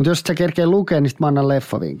 Mutta jos et sä kerkee lukea, niin sit mä annan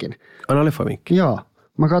leffavinkin. Anna leffavinkin? Joo.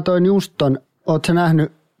 Mä katsoin just ton, oot sä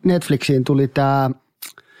nähnyt, Netflixiin tuli tää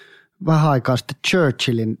vähän aikaa sitten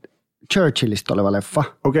Churchillista oleva leffa.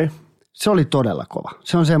 Okei. Okay. Se oli todella kova.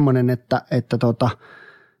 Se on semmoinen, että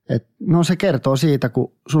se kertoo siitä,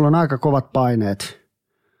 kun sulla on aika kovat paineet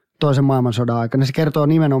toisen maailmansodan aikana. Se kertoo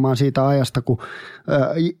nimenomaan siitä ajasta, kun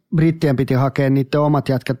brittien piti hakea niiden omat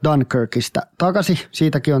jätkät Dunkirkistä takaisin.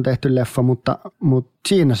 Siitäkin on tehty leffa, mutta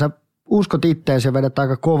siinä sä uskot itteesi ja vedät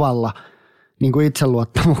aika kovalla niin kuin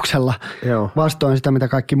itseluottamuksella. Joo. Vastoin sitä, mitä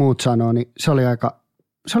kaikki muut sanoo, niin se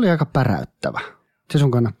oli aika päräyttävä. Se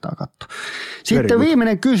sun kannattaa katsoa. Sitten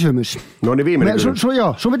viimeinen kysymys. No niin, viimeinen kysymys.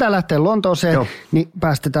 Sun pitää lähteä Lontooseen, niin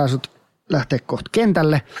päästetään sut lähteä kohta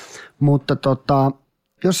kentälle, mutta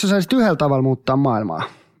jos sä saisit yhdellä tavalla muuttaa maailmaa,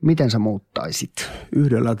 miten sä muuttaisit?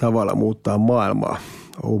 Yhdellä tavalla muuttaa maailmaa.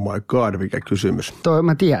 Oh my god, mikä kysymys. Toi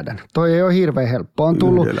mä tiedän. Toi ei ole hirveän helppoa. On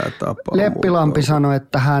tullut, Leppilampi sanoi,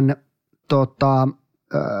 että hän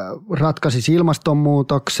ratkaisisi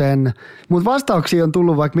ilmastonmuutoksen, mutta vastauksia on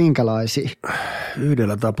tullut vaikka minkälaisia.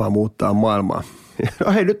 Yhdellä tapaa muuttaa maailmaa.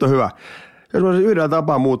 No hei, nyt on hyvä. Jos mä olisin yhdellä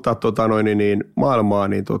tapaa muuttaa maailmaa,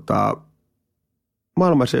 niin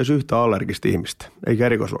maailmassa ei olisi yhtä allergista ihmistä, eikä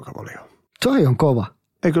erikoisruokavalioa. Toi on kova.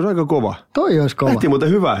 Eikö se aika kova? Toi olisi kova. Lähti muuten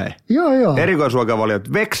hyvä, hei. Joo.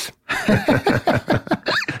 Erikoisruokavaliot, veks!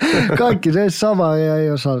 Kaikki se sama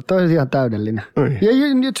ei osaa. Toi on ihan täydellinen.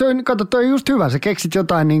 Ja kato, toi on just hyvä. Sä keksit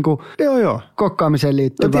jotain niinku kokkaamiseen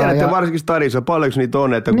liittyvää. No tiedätte, varsinkin stadissa, paljonko niitä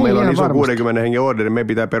on, että kun niin, meillä on iso 60 hengen orderi, niin meidän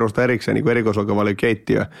pitää perustaa erikseen niin erikoisruokavalion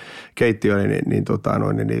keittiö, niin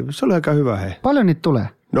se oli aika hyvä, hei. Paljon niitä tulee?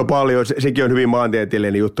 No paljon, sekin on hyvin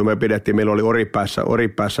maantieteellinen juttu. Meillä oli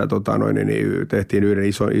Oripäässä tehtiin yhden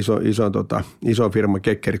ison firman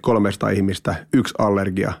kekkeri, 300 ihmistä, 1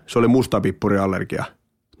 allergia. Se oli mustapippuriallergia.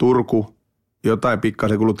 Turku, jotain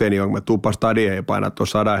pikkasen gluteeniongelma, tuuppa stadien ja painaa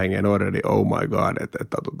tuossa 100 hengen orderi, oh my god,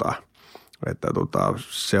 että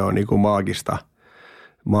se on niinku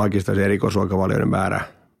maagista se erikoisruokavalioiden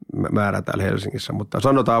määrä täällä Helsingissä. Mutta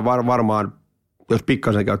sanotaan varmaan, jos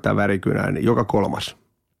pikkasen käyttää värikynää, niin joka 3.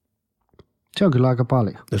 Se on kyllä aika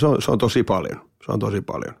paljon. Ja se on tosi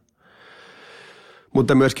paljon.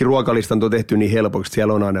 Mutta myöskin ruokalistan on tehty niin helpoksi,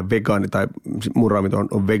 siellä on aina vegaani tai mun ravinto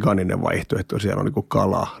on vegaaninen vaihtoehto. Siellä on niin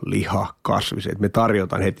kala, liha, kasviset. Me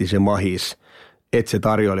tarjotaan heti se mahis, että se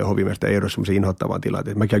tarjoilija hovimesta ei ole semmoisen inhottavan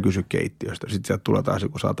tilanteen. Mä käyn kysyä keittiöstä. Sitten sieltä tulee taas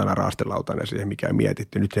joku saatana raastelautainen siihen, mikä ei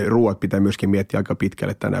mietitty. Nyt ne ruoat pitää myöskin miettiä aika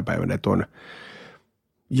pitkälle tänä päivänä, että on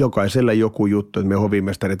jokaisella joku juttu, että me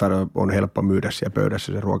hovimestari on helppo myydä siellä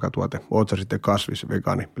pöydässä se ruokatuote. Oot sä sitten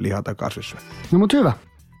vegaani, liha tai kasvis? No mut hyvä.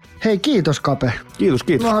 Hei, kiitos Kape. Kiitos.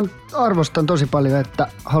 Mä arvostan tosi paljon, että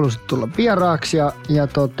halusit tulla vieraaksi ja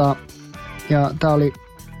tää oli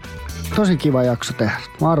tosi kiva jakso tehdä.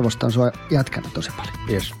 Mä arvostan sua jätkänä tosi paljon.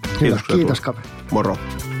 Yes. Kiitos Kape. Moro.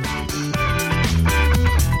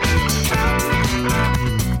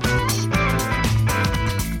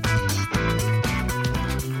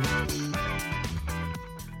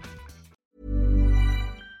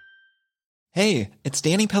 Hey, it's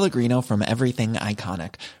Danny Pellegrino from Everything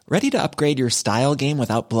Iconic. Ready to upgrade your style game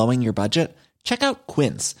without blowing your budget? Check out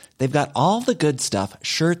Quince. They've got all the good stuff,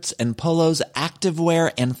 shirts and polos,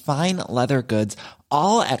 activewear, and fine leather goods,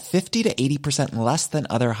 all at 50 to 80% less than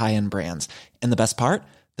other high-end brands. And the best part?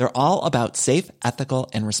 They're all about safe, ethical,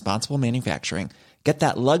 and responsible manufacturing. Get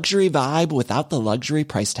that luxury vibe without the luxury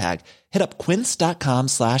price tag. Hit up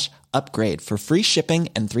quince.com/upgrade for free shipping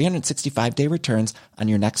and 365-day returns on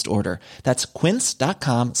your next order. That's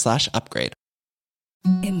quince.com/upgrade.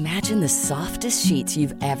 Imagine the softest sheets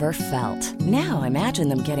you've ever felt. Now imagine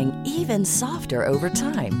them getting even softer over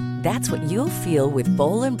time. That's what you'll feel with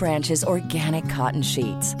Boll & Branch's organic cotton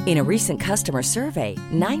sheets. In a recent customer survey,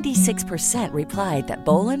 96% replied that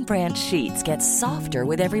Boll & Branch sheets get softer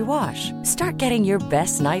with every wash. Start getting your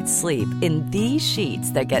best night's sleep in these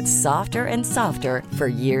sheets that get softer and softer for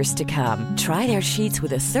years to come. Try their sheets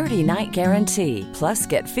with a 30-night guarantee. Plus,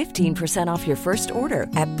 get 15% off your first order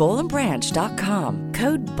at bollandbranch.com.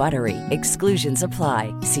 Code BUTTERY. Exclusions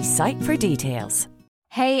apply. See site for details.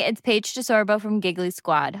 Hey, it's Paige DeSorbo from Giggly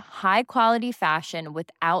Squad. High quality fashion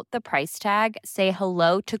without the price tag. Say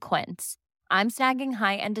hello to Quince. I'm snagging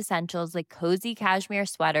high-end essentials like cozy cashmere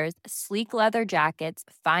sweaters, sleek leather jackets,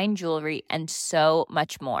 fine jewelry, and so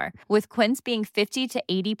much more. With Quince being 50 to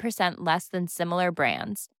 80% less than similar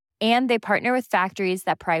brands. And they partner with factories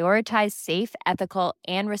that prioritize safe, ethical,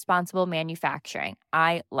 and responsible manufacturing.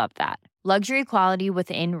 I love that. Luxury quality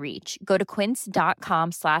within reach. Go to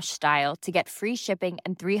quince.com/style to get free shipping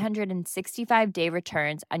and 365-day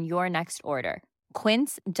returns on your next order.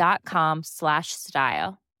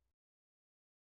 Quince.com/style.